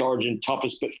hardest charging,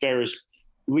 toughest, but fairest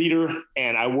leader.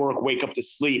 And I wake up to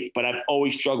sleep, but I've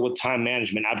always struggled with time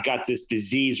management. I've got this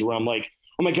disease where I'm like,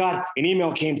 oh my God, an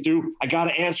email came through. I got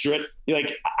to answer it.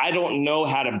 Like, I don't know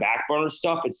how to back burner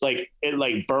stuff. It's like, it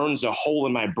like burns a hole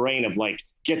in my brain of like,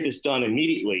 get this done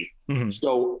immediately. Mm-hmm.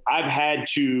 So I've had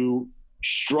to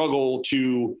struggle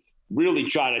to really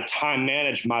try to time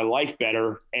manage my life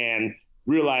better and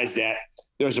realize that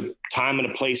there's a time and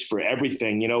a place for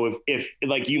everything. If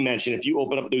like you mentioned, if you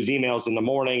open up those emails in the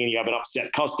morning and you have an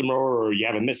upset customer or you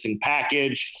have a missing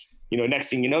package, next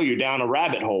thing you know, you're down a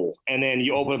rabbit hole. And then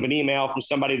you open up an email from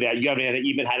somebody that you haven't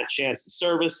even had a chance to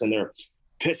service and they're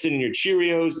pissing in your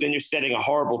Cheerios, then you're setting a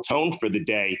horrible tone for the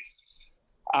day.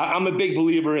 I'm a big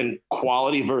believer in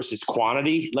quality versus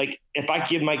quantity. Like, if I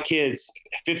give my kids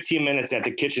 15 minutes at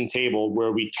the kitchen table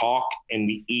where we talk and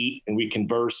we eat and we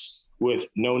converse with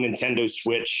no Nintendo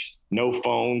Switch, no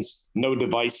phones, no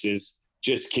devices,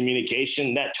 just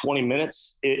communication, that 20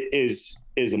 minutes is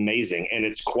amazing. And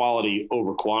it's quality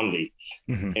over quantity.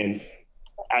 Mm-hmm. And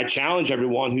I challenge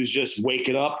everyone who's just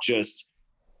waking up, just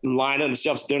lining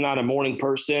themselves. They're not a morning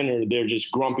person or they're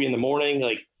just grumpy in the morning.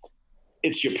 Like,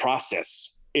 it's your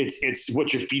process. It's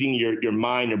what you're feeding your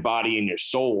mind, your body, and your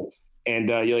soul. And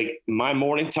you're like, my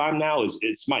morning time now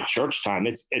it's my church time.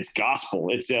 It's gospel.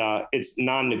 It's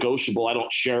non-negotiable. I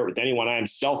don't share it with anyone. I am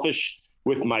selfish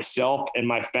with myself and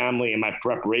my family and my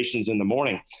preparations in the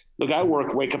morning. Look, I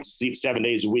wake up to sleep 7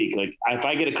 days a week. Like, if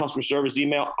I get a customer service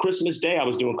email, Christmas Day, I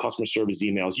was doing customer service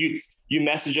emails. You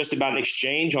message us about an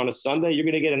exchange on a Sunday, you're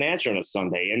going to get an answer on a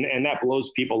Sunday. And that blows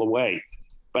people away.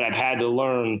 But I've had to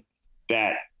learn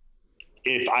that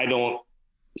if I don't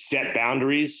set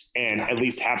boundaries and at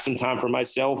least have some time for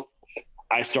myself,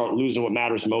 I start losing what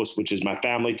matters most, which is my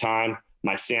family time,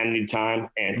 my sanity time.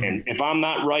 And if I'm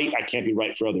not right, I can't be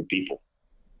right for other people.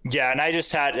 Yeah. And I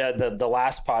just had the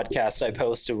last podcast I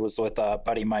posted was with a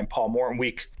buddy of mine, Paul Morton.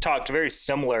 We talked very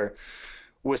similar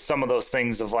with some of those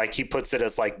things of like, he puts it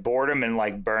as like boredom and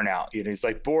like burnout. He's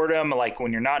like, boredom, like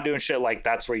when you're not doing shit, like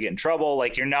that's where you get in trouble.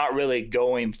 Like, you're not really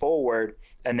going forward.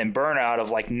 And then burnout of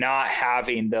like not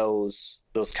having those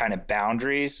kind of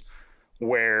boundaries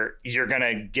where you're going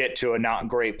to get to a not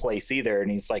great place either.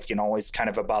 And he's like, always kind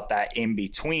of about that in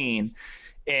between.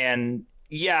 And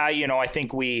yeah, I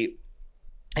think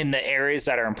in the areas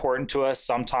that are important to us,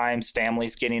 sometimes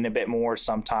families getting a bit more,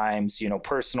 sometimes,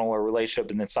 personal or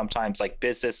relationship, and then sometimes like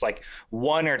business, like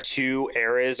one or two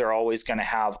areas are always going to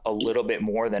have a little bit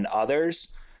more than others.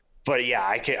 But yeah,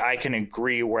 I can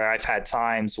agree where I've had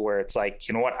times where it's like,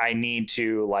 you know what, I need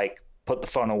to like put the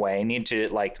phone away. I need to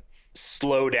like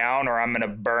slow down or I'm going to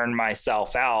burn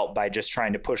myself out by just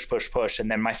trying to push.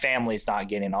 And then my family's not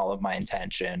getting all of my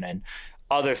attention and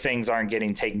other things aren't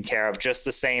getting taken care of. Just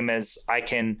the same as I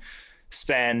can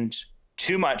spend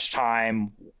too much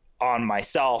time on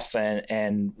myself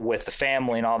and with the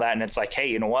family and all that. And it's like, hey,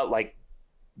 you know what, like,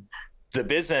 the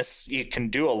business, you can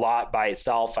do a lot by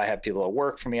itself. I have people that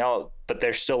work for me, but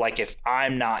they're still like, if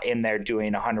I'm not in there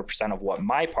doing 100% of what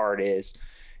my part is,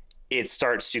 it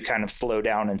starts to kind of slow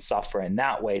down and suffer in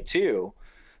that way too.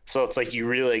 So it's like, you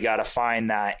really got to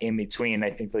find that in between.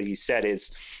 I think, like you said,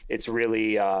 it's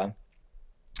really,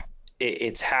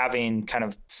 it's having kind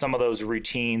of some of those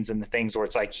routines and the things where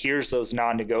it's like, here's those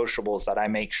non-negotiables that I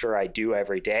make sure I do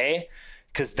every day.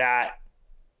 'Cause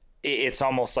it's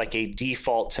almost like a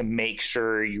default to make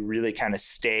sure you really kind of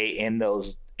stay in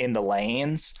the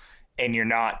lanes and you're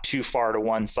not too far to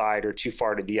one side or too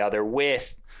far to the other,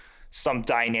 with some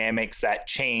dynamics that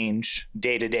change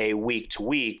day to day, week to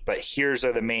week. But here's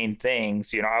are the main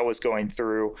things. I was going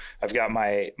through, I've got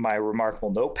my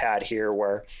remarkable notepad here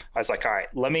where I was like, all right,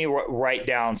 let me write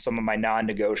down some of my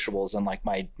non-negotiables and like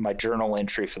my journal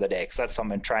entry for the day. 'Cause that's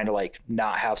something I'm trying to like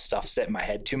not have stuff sit in my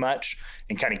head too much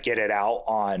and kind of get it out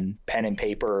on pen and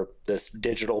paper, this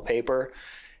digital paper.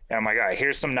 And I'm like, all right,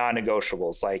 here's some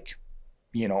non-negotiables, like,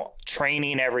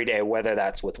 training every day, whether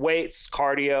that's with weights,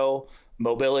 cardio,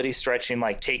 mobility, stretching,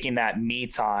 like taking that me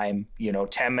time,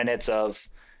 10 minutes of,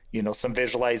 some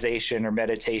visualization or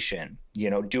meditation,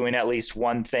 doing at least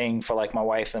one thing for like my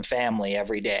wife and family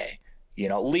every day,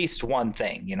 at least one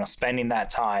thing, spending that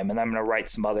time. And I'm going to write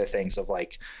some other things of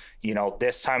like,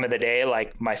 this time of the day,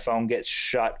 like my phone gets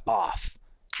shut off,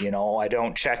 I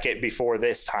don't check it before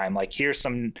this time. Like, here's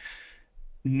some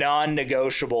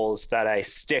non-negotiables that I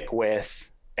stick with,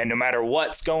 and no matter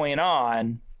what's going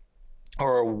on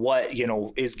or what,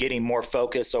 is getting more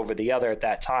focus over the other at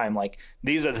that time, like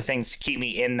these are the things to keep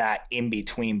me in that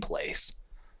in-between place.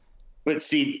 But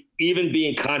see, even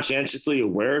being conscientiously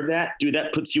aware of that, dude,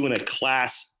 that puts you in a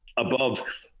class above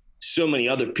so many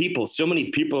other people. So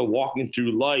many people are walking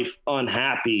through life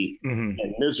unhappy and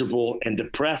miserable and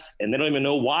depressed, and they don't even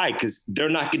know why, because they're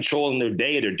not controlling their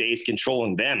day. Their day is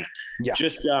controlling them. Yeah.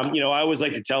 Just, I always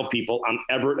like to tell people I'm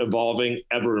ever evolving,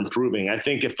 ever improving. I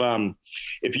think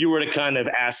if you were to kind of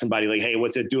ask somebody like, hey,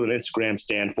 what's it do on Instagram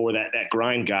stand for, that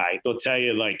grind guy, they'll tell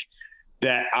you like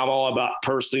that I'm all about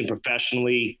personally and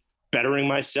professionally bettering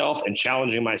myself and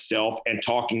challenging myself and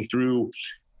talking through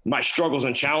my struggles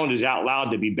and challenges out loud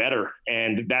to be better.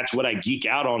 And that's what I geek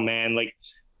out on, man. Like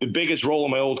the biggest role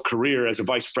in my old career as a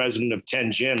vice president of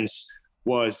 10 gyms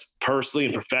was personally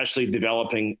and professionally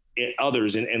developing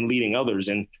others and leading others.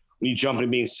 And when you jump into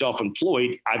being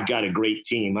self-employed, I've got a great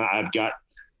team. I've got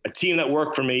a team that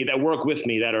work with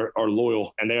me, that are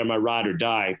loyal, and they are my ride or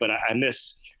die. But I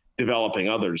miss developing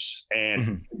others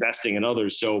and investing in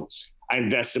others. So I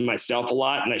invest in myself a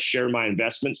lot, and I share my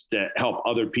investments to help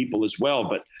other people as well.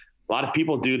 But a lot of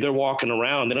people, dude, they're walking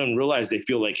around, they don't realize they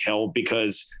feel like hell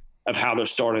because of how they're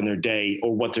starting their day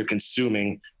or what they're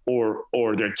consuming or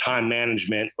their time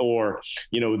management or,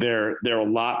 their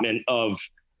allotment of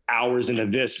hours into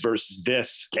this versus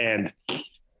this. And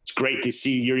it's great to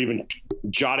see you're even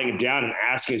jotting it down and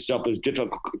asking yourself those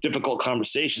difficult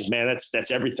conversations, man.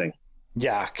 That's everything.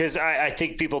 Yeah. Cause I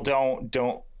think people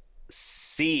don't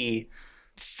see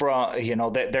from,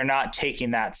 that they're not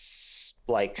taking that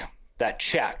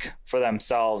check for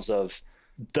themselves of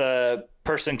the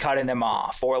person cutting them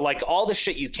off or like all the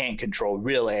shit you can't control,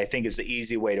 really, I think is the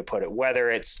easy way to put it,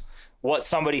 whether it's what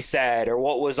somebody said or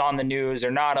what was on the news or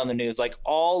not on the news, like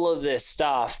all of this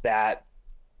stuff that,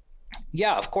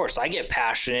 yeah, of course I get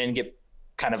passionate and get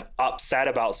kind of upset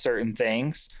about certain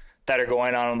things that are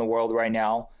going on in the world right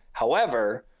now.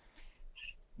 However,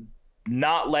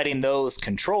 not letting those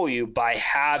control you by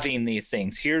having these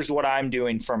things. Here's what I'm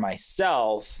doing for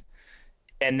myself.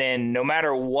 And then no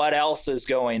matter what else is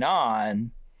going on,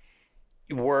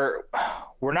 we're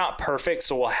not perfect.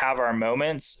 So we'll have our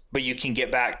moments, but you can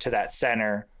get back to that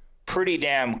center pretty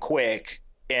damn quick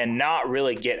and not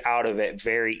really get out of it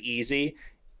very easy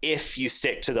if you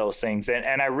stick to those things.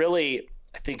 And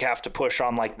I think have to push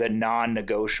on like the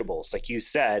non-negotiables. Like you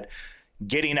said,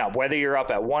 getting up, whether you're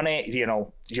up at 1 a.m.,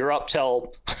 you're up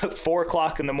till 4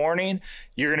 o'clock in the morning,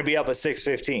 you're going to be up at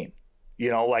 6:15,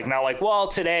 like not like, well,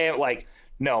 today, like,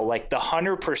 no, like the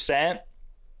 100%.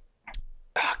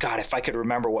 Oh God, if I could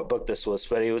remember what book this was,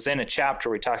 but it was in a chapter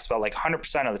where he talks about like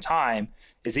 100% of the time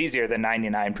is easier than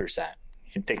 99%.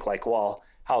 You'd think like, well,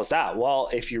 how is that? Well,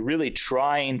 if you're really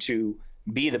trying to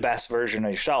be the best version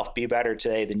of yourself, be better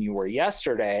today than you were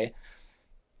yesterday,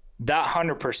 that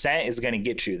 100% is going to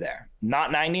get you there.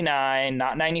 Not 99,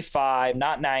 not 95,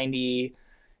 not 90,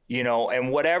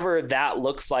 and whatever that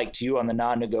looks like to you on the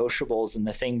non-negotiables and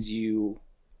the things you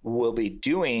will be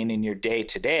doing in your day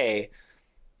to day,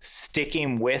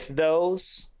 sticking with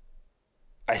those,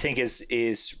 I think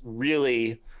is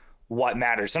really what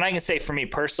matters. And I can say for me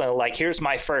personally, like, here's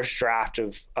my first draft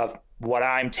of what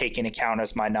I'm taking account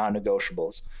as my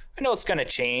non-negotiables. I know it's going to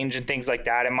change and things like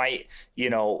that. It might,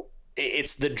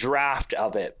 it's the draft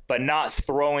of it, but not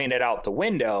throwing it out the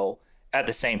window at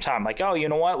the same time. Like, oh, you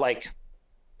know what? Like,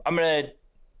 I'm going to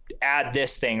add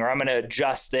this thing, or I'm going to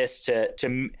adjust this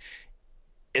to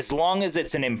as long as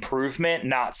it's an improvement,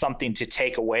 not something to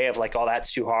take away of like, oh,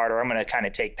 that's too hard, or I'm going to kind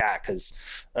of take that because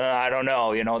I don't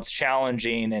know, it's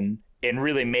challenging and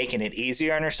really making it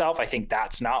easier on yourself. I think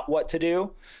that's not what to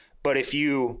do. But if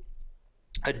you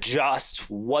adjust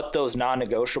what those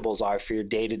non-negotiables are for your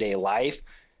day-to-day life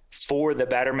for the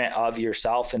betterment of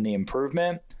yourself and the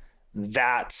improvement,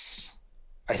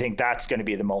 I think that's going to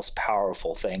be the most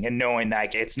powerful thing. And knowing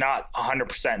that it's not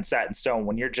 100% set in stone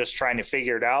when you're just trying to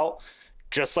figure it out.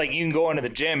 Just like you can go into the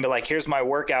gym and be like, here's my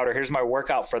workout, or here's my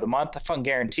workout for the month. I fucking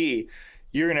guarantee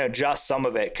you're going to adjust some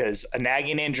of it because a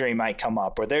nagging injury might come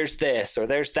up, or there's this, or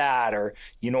there's that, or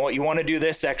you know what, you want to do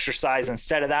this exercise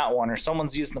instead of that one, or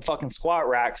someone's using the fucking squat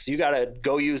rack, so you got to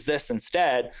go use this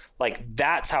instead. Like,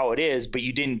 that's how it is, but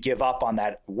you didn't give up on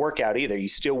that workout either. You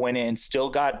still went in, still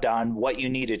got done what you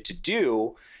needed to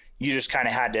do. You just kind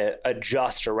of had to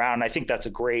adjust around. I think that's a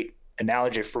great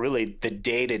analogy for really the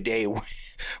day-to-day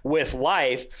with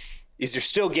life. Is you're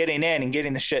still getting in and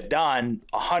getting the shit done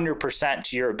 100%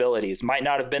 to your abilities. Might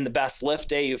not have been the best lift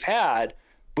day you've had,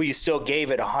 but you still gave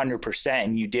it 100%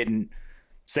 and you didn't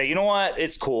say, you know what,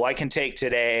 it's cool, I can take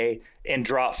today and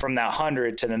drop from that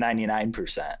 100 to the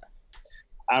 99%?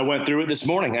 I went through it this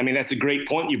morning. I mean, that's a great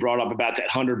point you brought up about that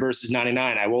 100 versus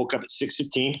 99. I woke up at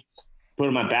 6:15, put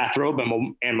on my bathrobe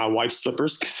and my wife's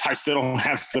slippers, because I still don't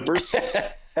have slippers.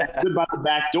 I stood by the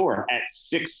back door at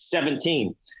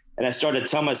 6:17. And I started to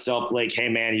tell myself, like, hey,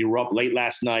 man, you were up late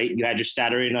last night. You had your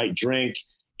Saturday night drink.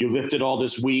 You lifted all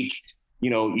this week.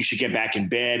 You should get back in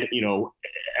bed.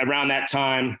 Around that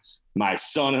time, my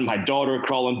son and my daughter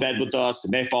crawl in bed with us,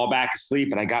 and they fall back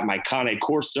asleep. And I got my Cane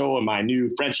Corso and my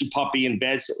new Frenchie puppy in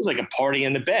bed. So it was like a party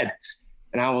in the bed.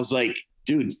 And I was like,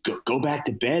 dude, go back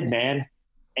to bed, man.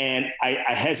 And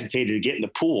I hesitated to get in the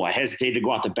pool. I hesitated to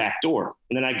go out the back door.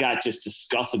 And then I got just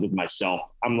disgusted with myself.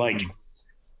 I'm like,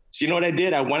 so you know what I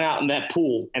did? I went out in that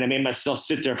pool and I made myself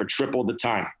sit there for triple the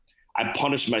time. I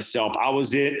punished myself. I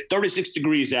was at 36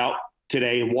 degrees out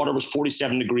today. Water was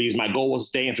 47 degrees. My goal was to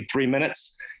stay in for 3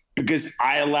 minutes because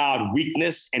I allowed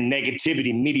weakness and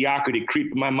negativity, mediocrity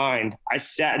creep in my mind. I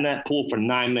sat in that pool for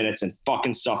 9 minutes and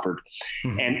fucking suffered.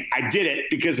 And I did it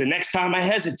because the next time I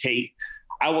hesitate,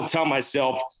 I will tell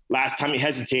myself, last time you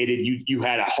hesitated, you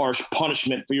had a harsh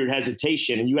punishment for your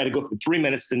hesitation and you had to go from 3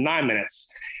 minutes to 9 minutes.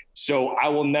 So I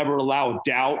will never allow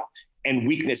doubt and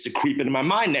weakness to creep into my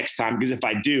mind next time, because if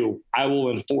I do, I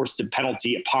will enforce the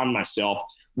penalty upon myself,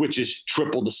 which is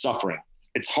triple the suffering.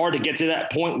 It's hard to get to that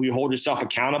point where you hold yourself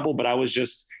accountable, but I was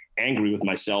just angry with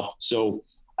myself. So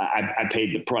I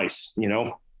paid the price,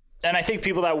 And I think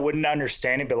people that wouldn't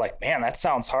understand it be like, man, that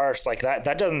sounds harsh. Like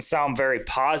that doesn't sound very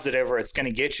positive, or it's going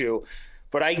to get you.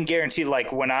 But I can guarantee,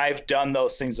 like, when I've done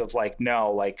those things of like,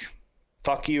 no, like,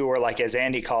 fuck you, or like, as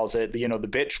Andy calls it, the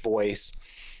bitch voice,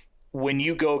 when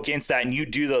you go against that and you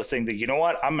do those things that, you know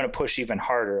what, I'm going to push even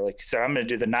harder. Like, so I'm going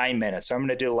to do the 9 minutes. So I'm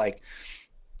going to do like,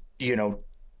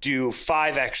 do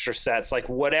 5 extra sets, like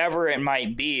whatever it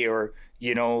might be, or,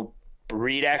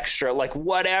 read extra, like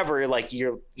whatever, like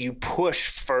you push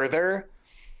further,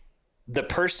 the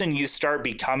person you start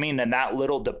becoming and that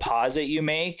little deposit you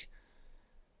make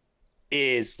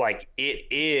is like, it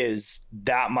is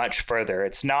that much further.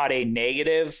 It's not a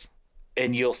negative.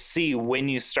 And you'll see when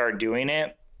you start doing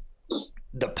it,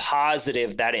 the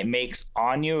positive that it makes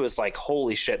on you is like,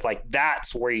 holy shit, like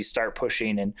that's where you start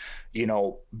pushing and,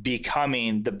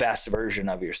 becoming the best version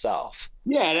of yourself.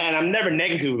 Yeah. And I'm never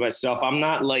negative with myself. I'm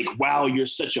not like, wow, you're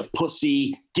such a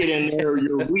pussy, get in there,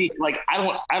 you're weak. Like, I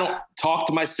don't talk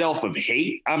to myself of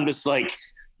hate. I'm just like,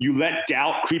 you let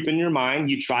doubt creep in your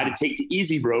mind. You try to take the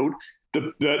easy road.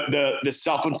 The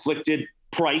self-inflicted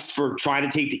price for trying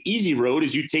to take the easy road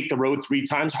is you take the road 3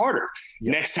 times harder.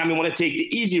 Yep. Next time you want to take the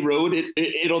easy road,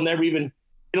 it'll never even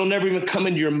come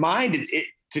into your mind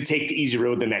to take the easy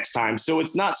road the next time. So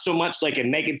it's not so much like a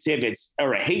negative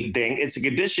or a hate thing. It's a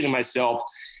condition in myself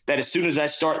that as soon as I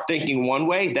start thinking one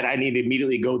way, that I need to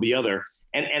immediately go the other.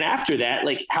 And after that,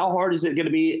 like, how hard is it going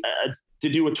to be to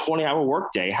do a 20-hour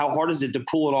workday? How hard is it to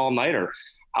pull an all-nighter?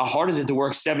 How hard is it to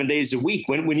work 7 days a week?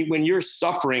 When you're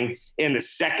suffering in the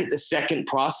second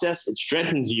process, it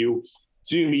strengthens you.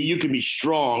 So you can be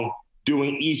strong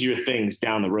doing easier things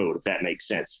down the road, if that makes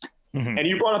sense. Mm-hmm. And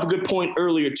you brought up a good point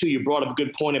earlier too. You brought up a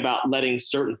good point about letting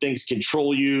certain things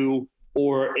control you,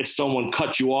 or if someone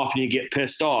cuts you off and you get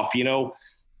pissed off.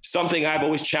 Something I've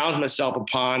always challenged myself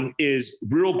upon is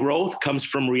real growth comes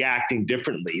from reacting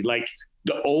differently. Like,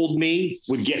 the old me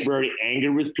would get very angry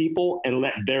with people and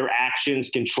let their actions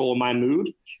control my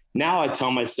mood. Now I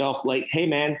tell myself, like, hey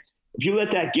man, if you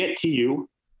let that get to you,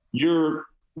 you're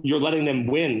letting them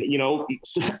win.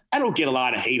 I don't get a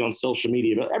lot of hate on social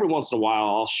media, but every once in a while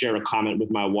I'll share a comment with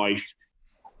my wife.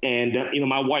 And,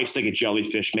 my wife's like a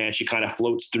jellyfish, man. She kind of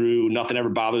floats through. Nothing ever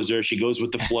bothers her. She goes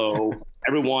with the flow.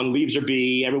 Everyone leaves her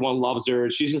be. Everyone loves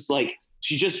her. She's just like,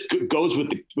 she just goes with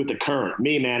the current.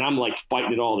 Me, man, I'm like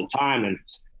fighting it all the time. And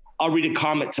I'll read a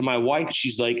comment to my wife.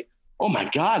 She's like, oh my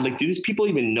God, like, do these people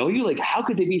even know you? Like, how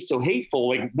could they be so hateful?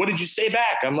 Like, what did you say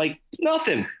back? I'm like,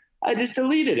 nothing. I just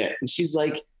deleted it. And she's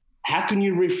like, how can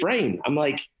you refrain? I'm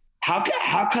like, how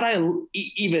could I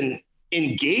even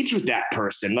engage with that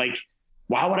person? Like,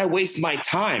 why would I waste my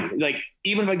time? Like,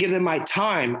 even if I give them my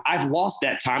time, I've lost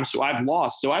that time. So I've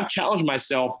lost. So I've challenged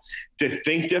myself to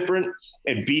think different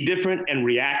and be different and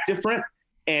react different.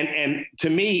 And to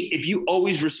me, if you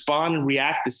always respond and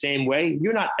react the same way,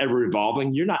 you're not ever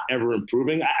evolving. You're not ever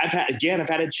improving. I've had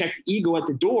to check the ego at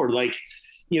the door. Like,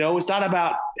 it's not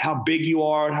about how big you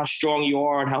are and how strong you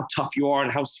are and how tough you are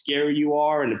and how scary you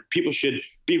are. And if people should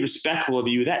be respectful of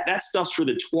you, that stuff's for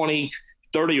the 20,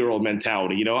 30-year-old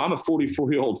mentality. I'm a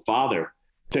 44-year-old father.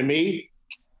 To me,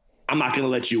 I'm not going to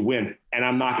let you win, and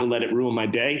I'm not going to let it ruin my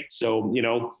day. So,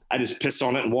 I just piss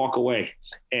on it and walk away.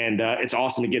 And it's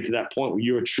awesome to get to that point where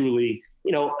you're truly,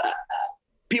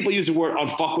 people use the word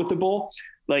unfuckwithable.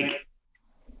 Like,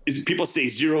 people say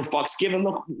zero fucks given.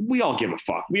 Look, we all give a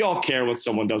fuck. We all care when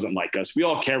someone doesn't like us. We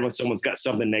all care when someone's got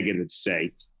something negative to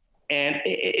say. And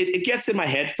it gets in my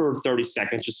head for 30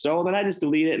 seconds or so. Then I just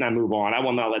delete it and I move on. I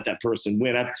will not let that person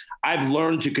win. I've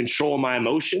learned to control my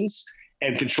emotions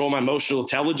and control my emotional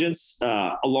intelligence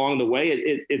along the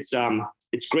way.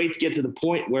 It's great to get to the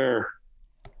point where,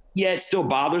 yeah, it still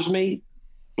bothers me,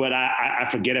 but I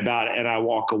forget about it and I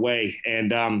walk away.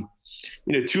 And,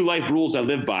 2 life rules I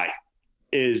live by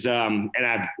is, and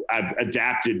I've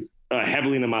adapted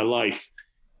heavily into my life,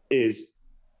 is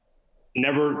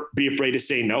never be afraid to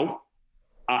say no.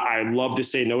 I love to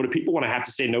say no to people when I have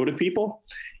to say no to people.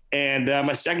 And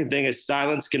my second thing is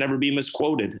silence can never be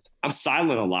misquoted. I'm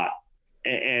silent a lot.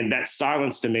 And that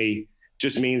silence to me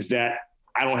just means that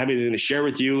I don't have anything to share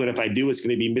with you. And if I do, it's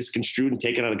going to be misconstrued and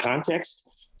taken out of context.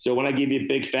 So when I give you a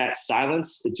big fat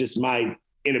silence, it's just my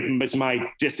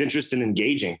disinterest in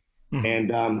engaging.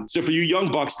 Mm-hmm. And so for you young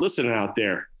bucks listening out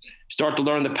there, start to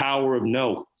learn the power of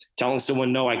no. Telling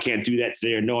someone, no, I can't do that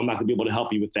today, or no, I'm not going to be able to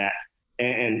help you with that.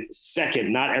 And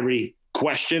second, not every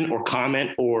question or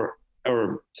comment or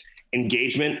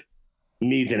engagement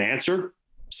needs an answer.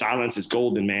 Silence is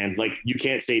golden, man. Like, you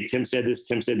can't say, Tim said this,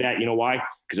 Tim said that. You know why?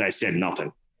 Because I said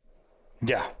nothing.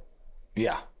 Yeah.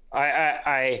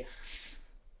 I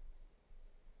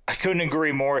couldn't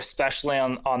agree more, especially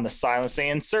on the silencing.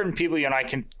 And certain people,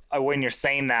 when you're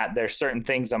saying that, there's certain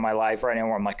things in my life right now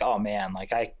where I'm like, oh man,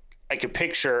 like I could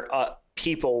picture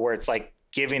people where it's like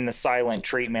giving the silent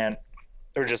treatment,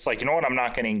 or just like, you know what, I'm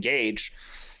not going to engage,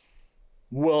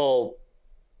 will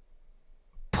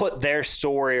put their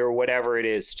story or whatever it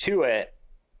is to it.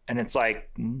 And it's like,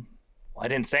 I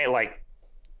didn't say, like,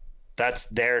 that's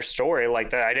their story.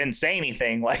 Like, that I didn't say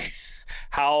anything. Like,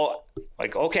 how,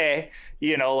 like, okay,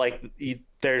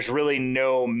 there's really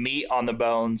no meat on the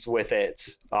bones with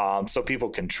it. So people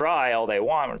can try all they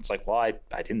want. It's like, well, I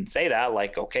didn't say that.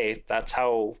 Like, okay, that's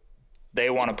how they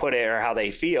want to put it or how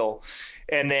they feel.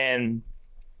 And then,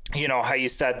 how you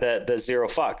said the zero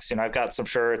fucks, I've got some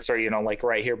shirts, or, like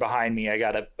right here behind me, I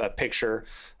got a picture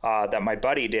that my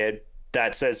buddy did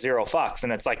that says zero fucks.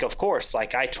 And it's like, of course,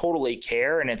 like, I totally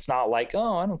care. And it's not like,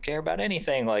 oh, I don't care about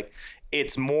anything. Like,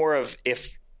 it's more of, if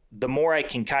the more I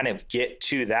can kind of get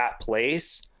to that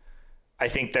place, I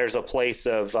think there's a place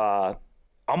of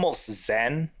almost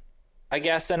zen, I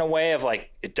guess, in a way of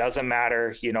like, it doesn't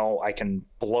matter, I can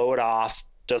blow it off.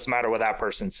 Doesn't matter what that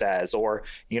person says, or,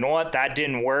 you know what, that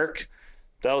didn't work.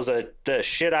 That was the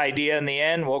shit idea in the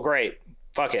end. Well, great.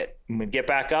 Fuck it. I'm gonna get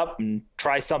back up and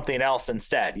try something else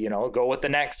instead, go with the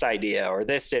next idea, or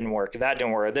this didn't work, that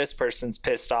didn't work, or this person's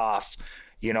pissed off.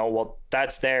 Well,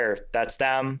 that's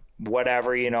them,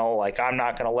 whatever, like, I'm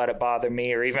not going to let it bother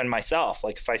me, or even myself.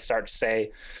 Like, if I start to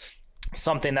say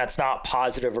something that's not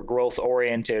positive or growth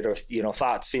oriented, or,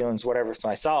 thoughts, feelings, whatever, for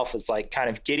myself, is like kind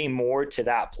of getting more to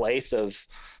that place of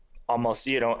almost,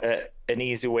 an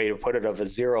easy way to put it, of a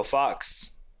zero fucks.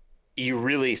 You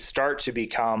really start to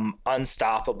become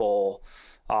unstoppable.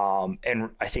 And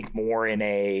I think more in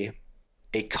a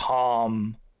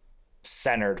calm,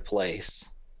 centered place.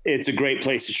 It's a great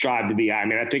place to strive to be. I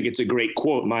mean, I think it's a great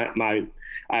quote.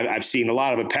 I've seen a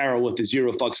lot of apparel with the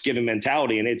zero fucks given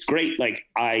mentality, and it's great. Like,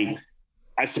 I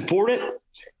support it.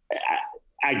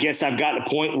 I guess I've gotten a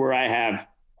point where I have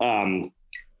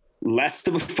less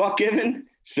of a fuck given.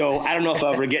 So I don't know if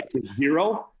I'll ever get to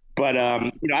zero, but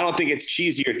I don't think it's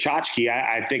cheesy or tchotchke.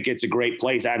 I think it's a great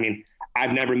place. I mean,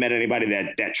 I've never met anybody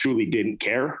that truly didn't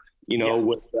care.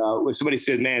 When somebody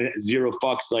said, man, zero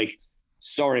fucks, like,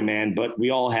 sorry, man, but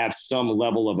we all have some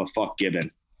level of a fuck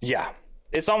given. Yeah.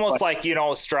 It's almost like,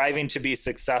 striving to be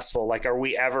successful. Like,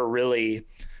 we're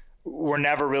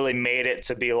never really made it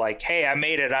to be like, hey, I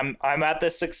made it. I'm at the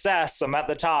success. I'm at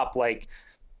the top. Like,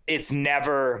 it's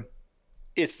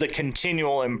the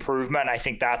continual improvement. I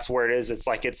think that's where it is. It's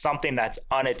like, it's something that's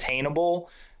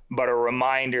unattainable, but a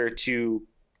reminder to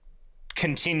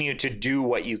continue to do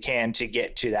what you can to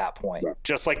get to that point. Right.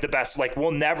 Just like the best, like,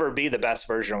 we'll never be the best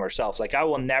version of ourselves. Like, I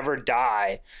will never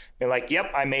die and like, yep,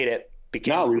 I made it. We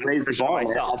raised the bar. By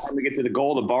the time we get to the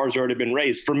goal, the bar's already been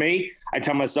raised. For me, I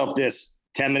tell myself this: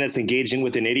 10 minutes engaging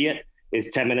with an idiot is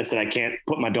 10 minutes that I can't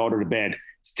put my daughter to bed.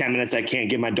 It's 10 minutes I can't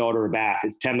give my daughter a bath.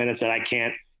 It's 10 minutes that I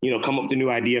can't, come up with a new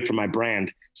idea for my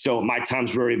brand. So my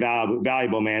time's very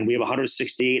valuable, man. We have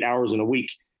 168 hours in a week.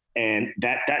 And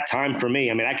that time for me,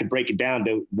 I mean, I could break it down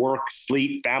to work,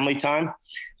 sleep, family time.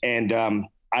 And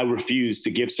I refuse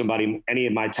to give somebody any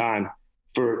of my time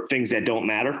for things that don't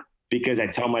matter, because I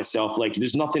tell myself, like,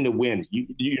 there's nothing to win.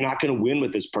 You're not going to win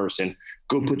with this person.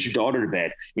 Go put your daughter to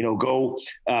bed, go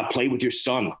play with your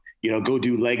son, go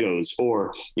do Legos,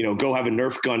 or, go have a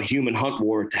Nerf gun human hunt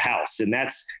war at the house. And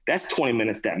that's 20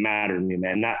 minutes that matter to me,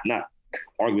 man. Not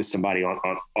argue with somebody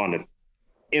on it.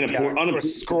 Or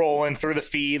scrolling through the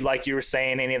feed, like you were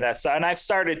saying, any of that stuff. And I've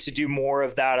started to do more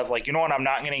of that, of like, you know what, I'm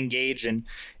not going to engage in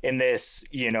this,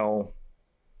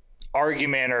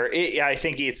 argument, or I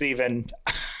think it's even,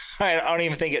 I don't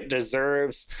even think it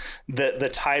deserves the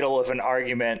title of an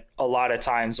argument a lot of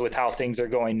times with how things are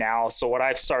going now. So what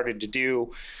I've started to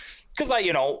do, because I,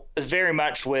 very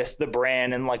much with the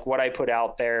brand and like what I put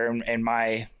out there and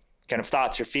my kind of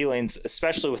thoughts or feelings,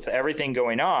 especially with everything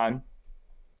going on,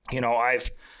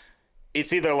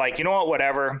 it's either like, you know what,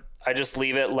 whatever, I just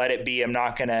leave it, let it be. I'm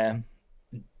not going to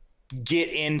get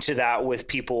into that with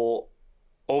people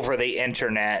over the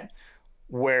internet,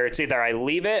 where it's either I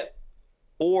leave it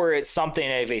or it's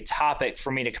something of a topic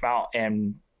for me to come out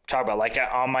and talk about. Like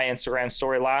on my Instagram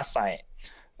story last night,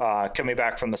 coming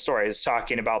back from the story, I was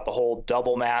talking about the whole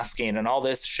double masking and all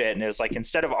this shit. And it was like,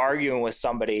 instead of arguing with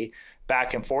somebody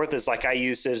back and forth, it's like I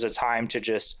used it as a time to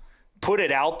just put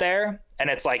it out there. And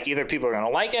it's like, either people are going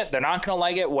to like it, they're not going to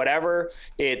like it, whatever.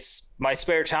 It's my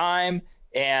spare time.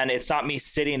 And it's not me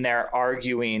sitting there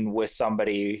arguing with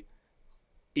somebody,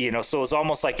 so it's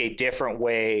almost like a different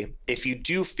way. If you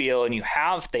do feel and you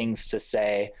have things to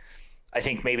say, I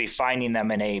think maybe finding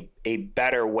them in a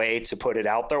better way to put it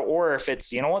out there. Or if it's,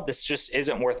 you know what, this just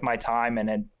isn't worth my time, and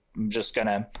I'm just going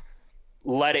to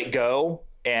let it go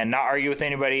and not argue with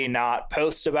anybody, not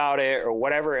post about it or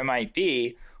whatever it might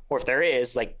be. Or if there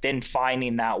is, like, then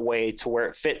finding that way to where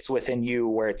it fits within you,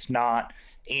 where it's not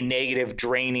a negative,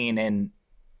 draining and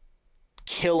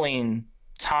killing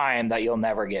time that you'll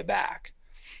never get back.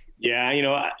 Yeah.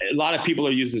 A lot of people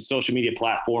are using social media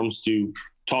platforms to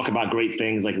talk about great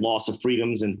things like loss of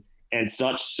freedoms and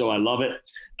such. So I love it.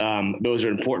 Those are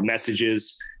important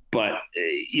messages, but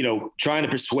trying to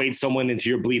persuade someone into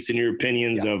your beliefs and your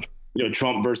opinions of,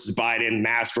 Trump versus Biden,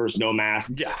 mask versus no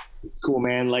mask. Yeah. Cool,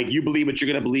 man. Like, you believe what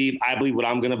you're going to believe. I believe what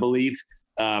I'm going to believe.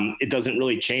 It doesn't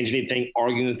really change anything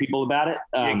arguing with people about it.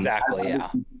 Exactly. Yeah.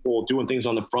 People doing things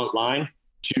on the front line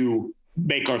to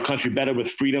make our country better with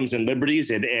freedoms and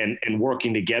liberties and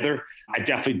working together. I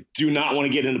definitely do not want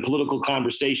to get into political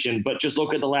conversation, but just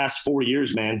look at the last 4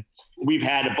 years, man. We've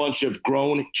had a bunch of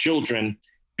grown children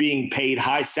being paid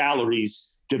high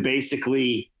salaries to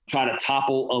basically try to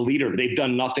topple a leader. They've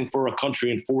done nothing for a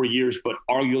country in 4 years, but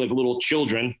argue like little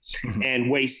children and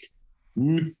waste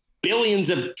billions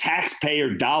of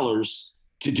taxpayer dollars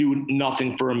to do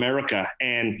nothing for America.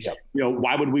 And,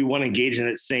 why would we want to engage in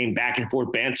that same back and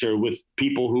forth banter with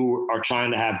people who are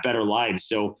trying to have better lives?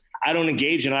 So I don't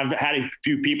engage. And I've had a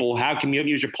few people, how can you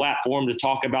use your platform to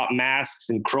talk about masks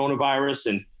and coronavirus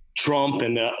and Trump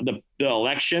and the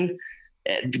election?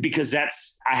 Because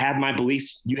I have my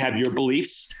beliefs. You have your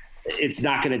beliefs. It's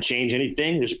not going to change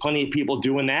anything. There's plenty of people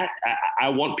doing that. I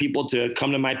want people to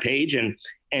come to my page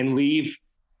and leave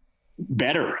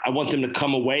better. I want them to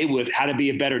come away with how to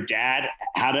be a better dad,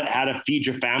 how to feed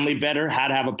your family better, how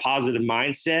to have a positive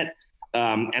mindset.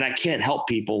 And I can't help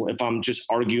people if I'm just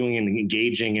arguing and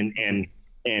engaging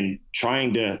and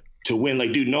trying to win.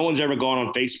 Like, dude, no one's ever gone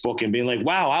on Facebook and being like,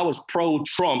 wow, I was pro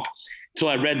Trump till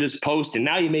I read this post and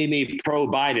now you made me pro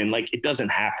Biden. Like, it doesn't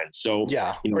happen. So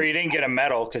yeah, or you didn't get a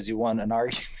medal because you won an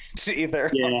argument either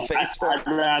on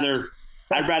Facebook.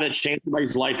 I'd rather change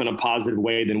somebody's life in a positive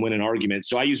way than win an argument.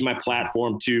 So I use my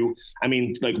platform to,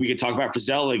 like we could talk about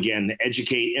Frizella again,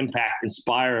 educate, impact,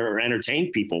 inspire, or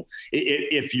entertain people.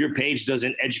 If your page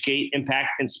doesn't educate,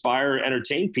 impact, inspire, or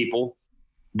entertain people,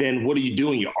 then what are you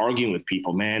doing? You're arguing with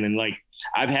people, man. And like,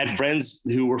 I've had friends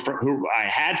who I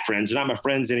had friends, they're not my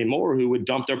friends anymore, who would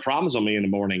dump their problems on me in the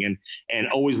morning and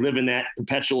always live in that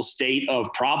perpetual state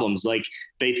of problems. Like,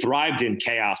 they thrived in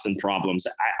chaos and problems.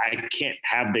 I can't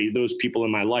have those people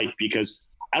in my life because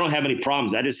I don't have any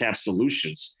problems. I just have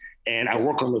solutions, and I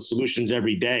work on those solutions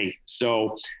every day.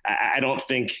 So I don't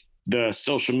think the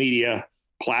social media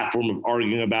platform of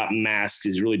arguing about masks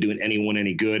is really doing anyone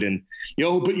any good. And,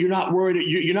 but you're not worried.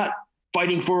 You're not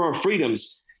fighting for our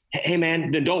freedoms. Hey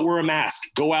man, then don't wear a mask.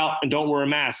 Go out and don't wear a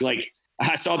mask. Like,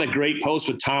 I saw that great post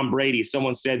with Tom Brady.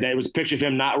 Someone said that it was a picture of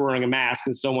him not wearing a mask.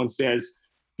 And someone says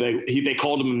that they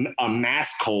called him a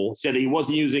mask hole, said that he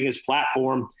wasn't using his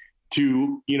platform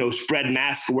to, spread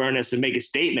mask awareness and make a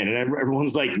statement. And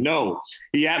everyone's like, no,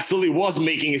 he absolutely was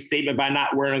making a statement by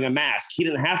not wearing a mask. He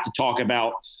didn't have to talk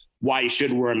about why he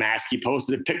should wear a mask. He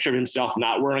posted a picture of himself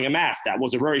not wearing a mask. That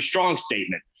was a very strong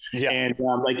statement. Yeah. And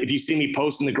like, if you see me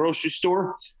post in the grocery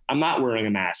store, I'm not wearing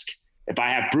a mask. If I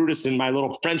have Brutus and my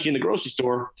little Frenchie in the grocery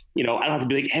store, I don't have to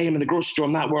be like, hey, I'm in the grocery store,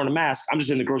 I'm not wearing a mask. I'm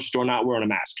just in the grocery store, not wearing a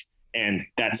mask. And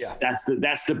that's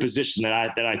the position that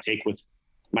I take with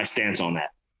my stance on that.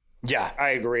 Yeah, I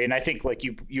agree. And I think like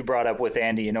you brought up with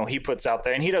Andy, he puts out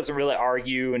there and he doesn't really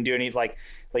argue and do any, like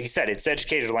you said, it's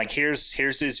educational. Like here's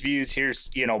his views. Here's,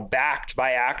 backed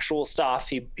by actual stuff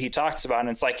he talks about. And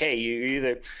it's like, hey, you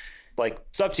either, like,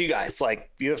 it's up to you guys. Like,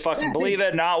 you fucking believe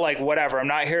it, not like whatever. I'm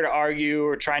not here to argue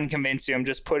or try and convince you. I'm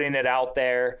just putting it out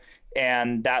there.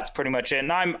 And that's pretty much it.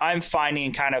 And I'm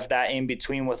finding kind of that in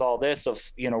between with all this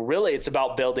of, really it's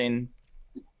about building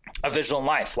a vigilant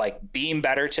life, like being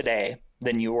better today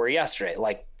than you were yesterday.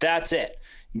 Like, that's it.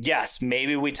 Yes,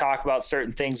 maybe we talk about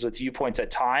certain things with viewpoints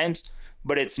at times,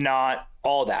 but it's not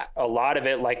all that. A lot of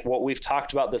it, like what we've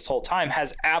talked about this whole time,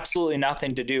 has absolutely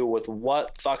nothing to do with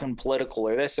what fucking political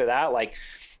or this or that. Like,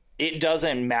 it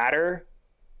doesn't matter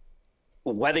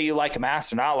whether you like a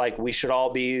mask or not. Like, we should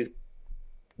all be,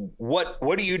 what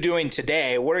are you doing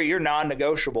today? What are your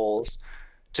non-negotiables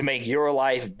to make your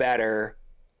life better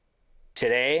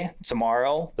today,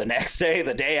 tomorrow, the next day,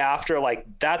 the day after? Like,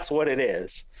 that's what it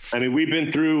is. I mean, we've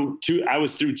been through I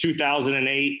was through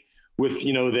 2008 with,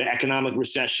 the economic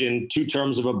recession, 2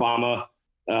 terms of Obama,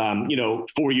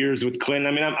 4 years with Clinton.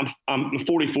 I mean, I'm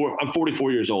 44. I'm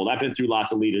 44 years old. I've been through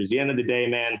lots of leaders. At the end of the day,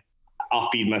 man, I'll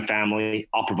feed my family.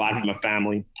 I'll provide for my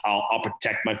family. I'll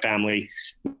protect my family.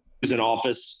 Who's in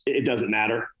office, it doesn't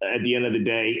matter. At the end of the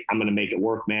day, I'm going to make it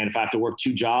work, man. If I have to work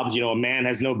 2 jobs, a man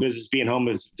has no business being home.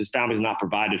 His family's not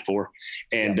provided for.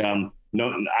 And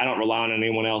no, I don't rely on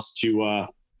anyone else to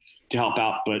help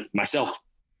out but myself.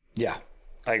 Yeah,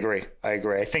 I agree.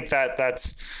 I think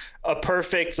that's a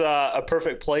perfect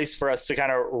place for us to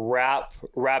kind of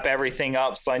wrap everything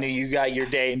up. So I know you got your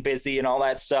day and busy and all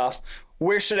that stuff.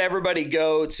 Where should everybody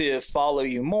go to follow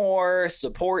you more,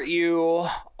 support you,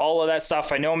 all of that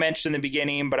stuff? I know I mentioned in the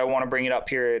beginning, but I want to bring it up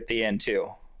here at the end too.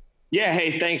 Yeah.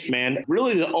 Hey, thanks, man.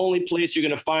 Really, the only place you're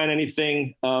going to find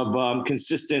anything of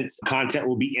consistent content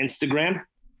will be Instagram.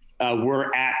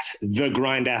 We're at The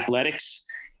Grind Athletics.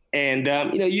 And,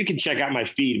 you can check out my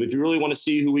feed. But if you really want to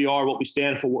see who we are, what we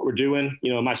stand for, what we're doing,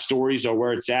 my stories are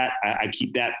where it's at. I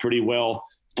keep that pretty well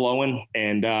flowing.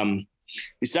 And,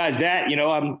 besides that,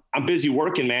 I'm busy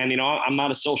working, man. I'm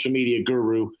not a social media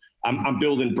guru. I'm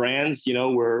building brands,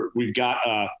 where we've got,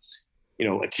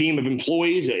 a team of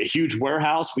employees, a huge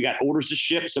warehouse. We got orders to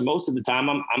ship. So most of the time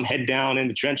I'm head down in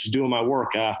the trenches doing my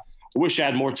work. I wish I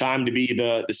had more time to be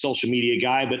the social media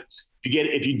guy, but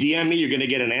if you DM me, you're going to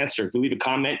get an answer. If you leave a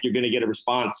comment, you're going to get a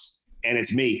response, and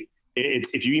it's me.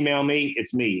 If you email me,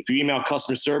 it's me. If you email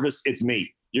customer service, it's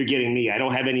me. You're getting me. I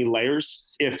don't have any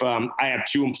layers. If I have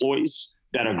 2 employees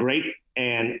that are great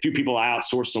and a few people I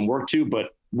outsource some work to,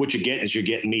 but what you get is you're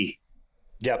getting me.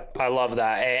 Yep. I love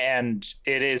that. And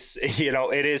it is,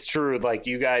 it is true. Like,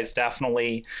 you guys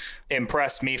definitely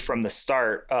impressed me from the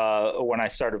start. When I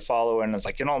started following, I was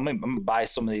like, I'm going to buy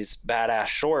some of these badass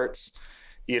shorts,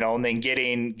 and then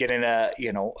getting a,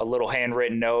 a little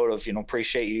handwritten note of,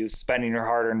 appreciate you spending your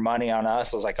hard-earned money on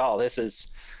us. I was like, oh, this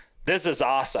is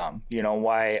awesome.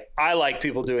 Why I like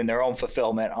people doing their own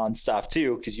fulfillment on stuff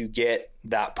too, because you get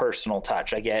that personal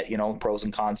touch. I get, pros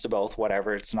and cons to both,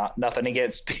 whatever. It's nothing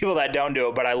against people that don't do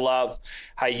it, but I love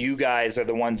how you guys are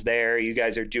the ones there. You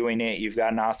guys are doing it. You've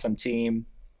got an awesome team.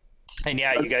 And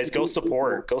yeah, you guys go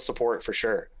support for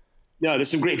sure. No,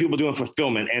 there's some great people doing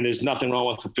fulfillment, and there's nothing wrong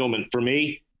with fulfillment. For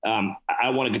me, I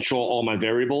want to control all my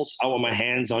variables. I want my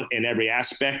hands on in every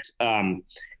aspect. And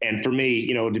for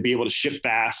me, to be able to ship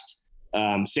fast,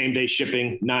 same day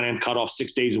shipping, 9 a.m. cutoff,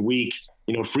 6 days a week,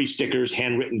 free stickers,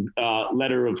 handwritten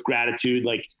letter of gratitude.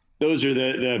 Like, those are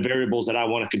the variables that I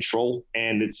want to control.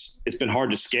 And it's been hard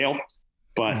to scale,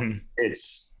 but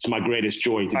it's my greatest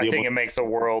joy to be I think it makes a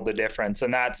world of difference.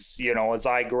 And that's, as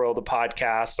I grow the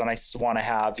podcast and I want to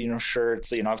have,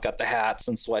 shirts, I've got the hats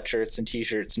and sweatshirts and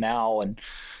t-shirts now. And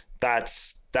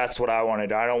that's what I want to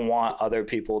do. I don't want other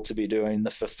people to be doing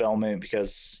the fulfillment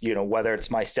because, whether it's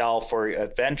myself or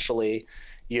eventually,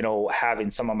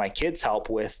 having some of my kids help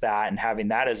with that and having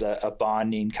that as a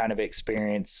bonding kind of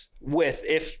experience with,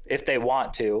 if they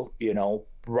want to,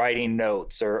 writing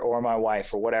notes or my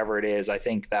wife or whatever it is. I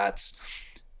think that's,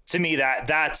 to me,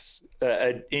 that's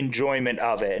an enjoyment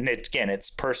of it. And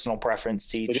it's personal preference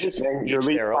to each. It is, man. You're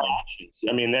leading by actions.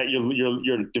 I mean, that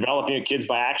you're developing your kids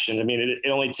by actions. I mean, it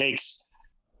only takes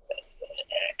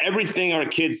everything our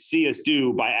kids see us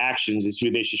do by actions is who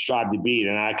they should strive to be.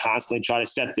 And I constantly try to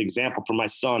set the example for my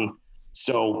son.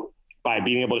 So by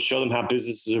being able to show them how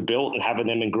businesses are built and having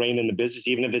them ingrained in the business,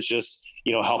 even if it's just,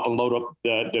 helping load up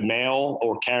the mail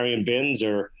or carrying bins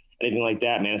or anything like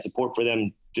that, man. It's important for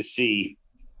them to see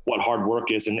what hard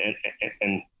work is and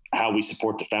how we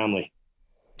support the family.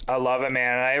 I love it,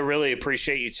 man. I really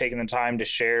appreciate you taking the time to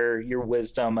share your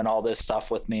wisdom and all this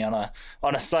stuff with me on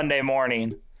a Sunday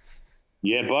morning.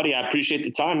 Yeah, buddy. I appreciate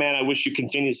the time, man. I wish you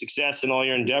continued success in all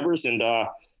your endeavors, and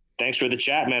thanks for the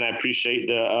chat, man. I appreciate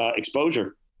the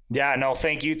exposure. Yeah, no,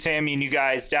 thank you, Tim. And you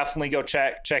guys definitely go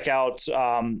check out,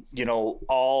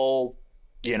 follow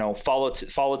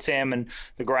Tim and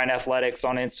the Grind Athletics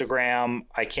on Instagram.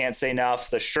 I can't say enough.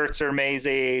 The shirts are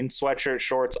amazing, sweatshirt,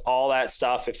 shorts, all that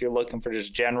stuff. If you're looking for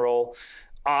just general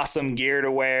awesome gear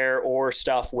to wear or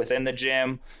stuff within the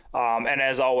gym. And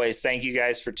as always, thank you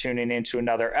guys for tuning into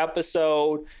another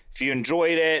episode. If you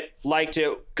enjoyed it, liked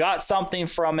it, got something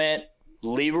from it,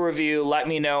 leave a review, let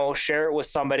me know, share it with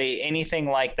somebody, anything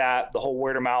like that. The whole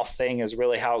word of mouth thing is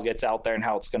really how it gets out there and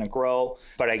how it's going to grow.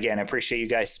 But again, I appreciate you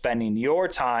guys spending your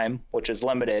time, which is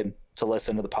limited, to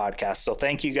listen to the podcast. So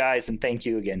thank you guys. And thank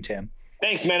you again, Tim.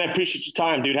 Thanks, man. I appreciate your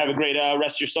time, dude. Have a great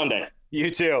rest of your Sunday.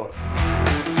 You too.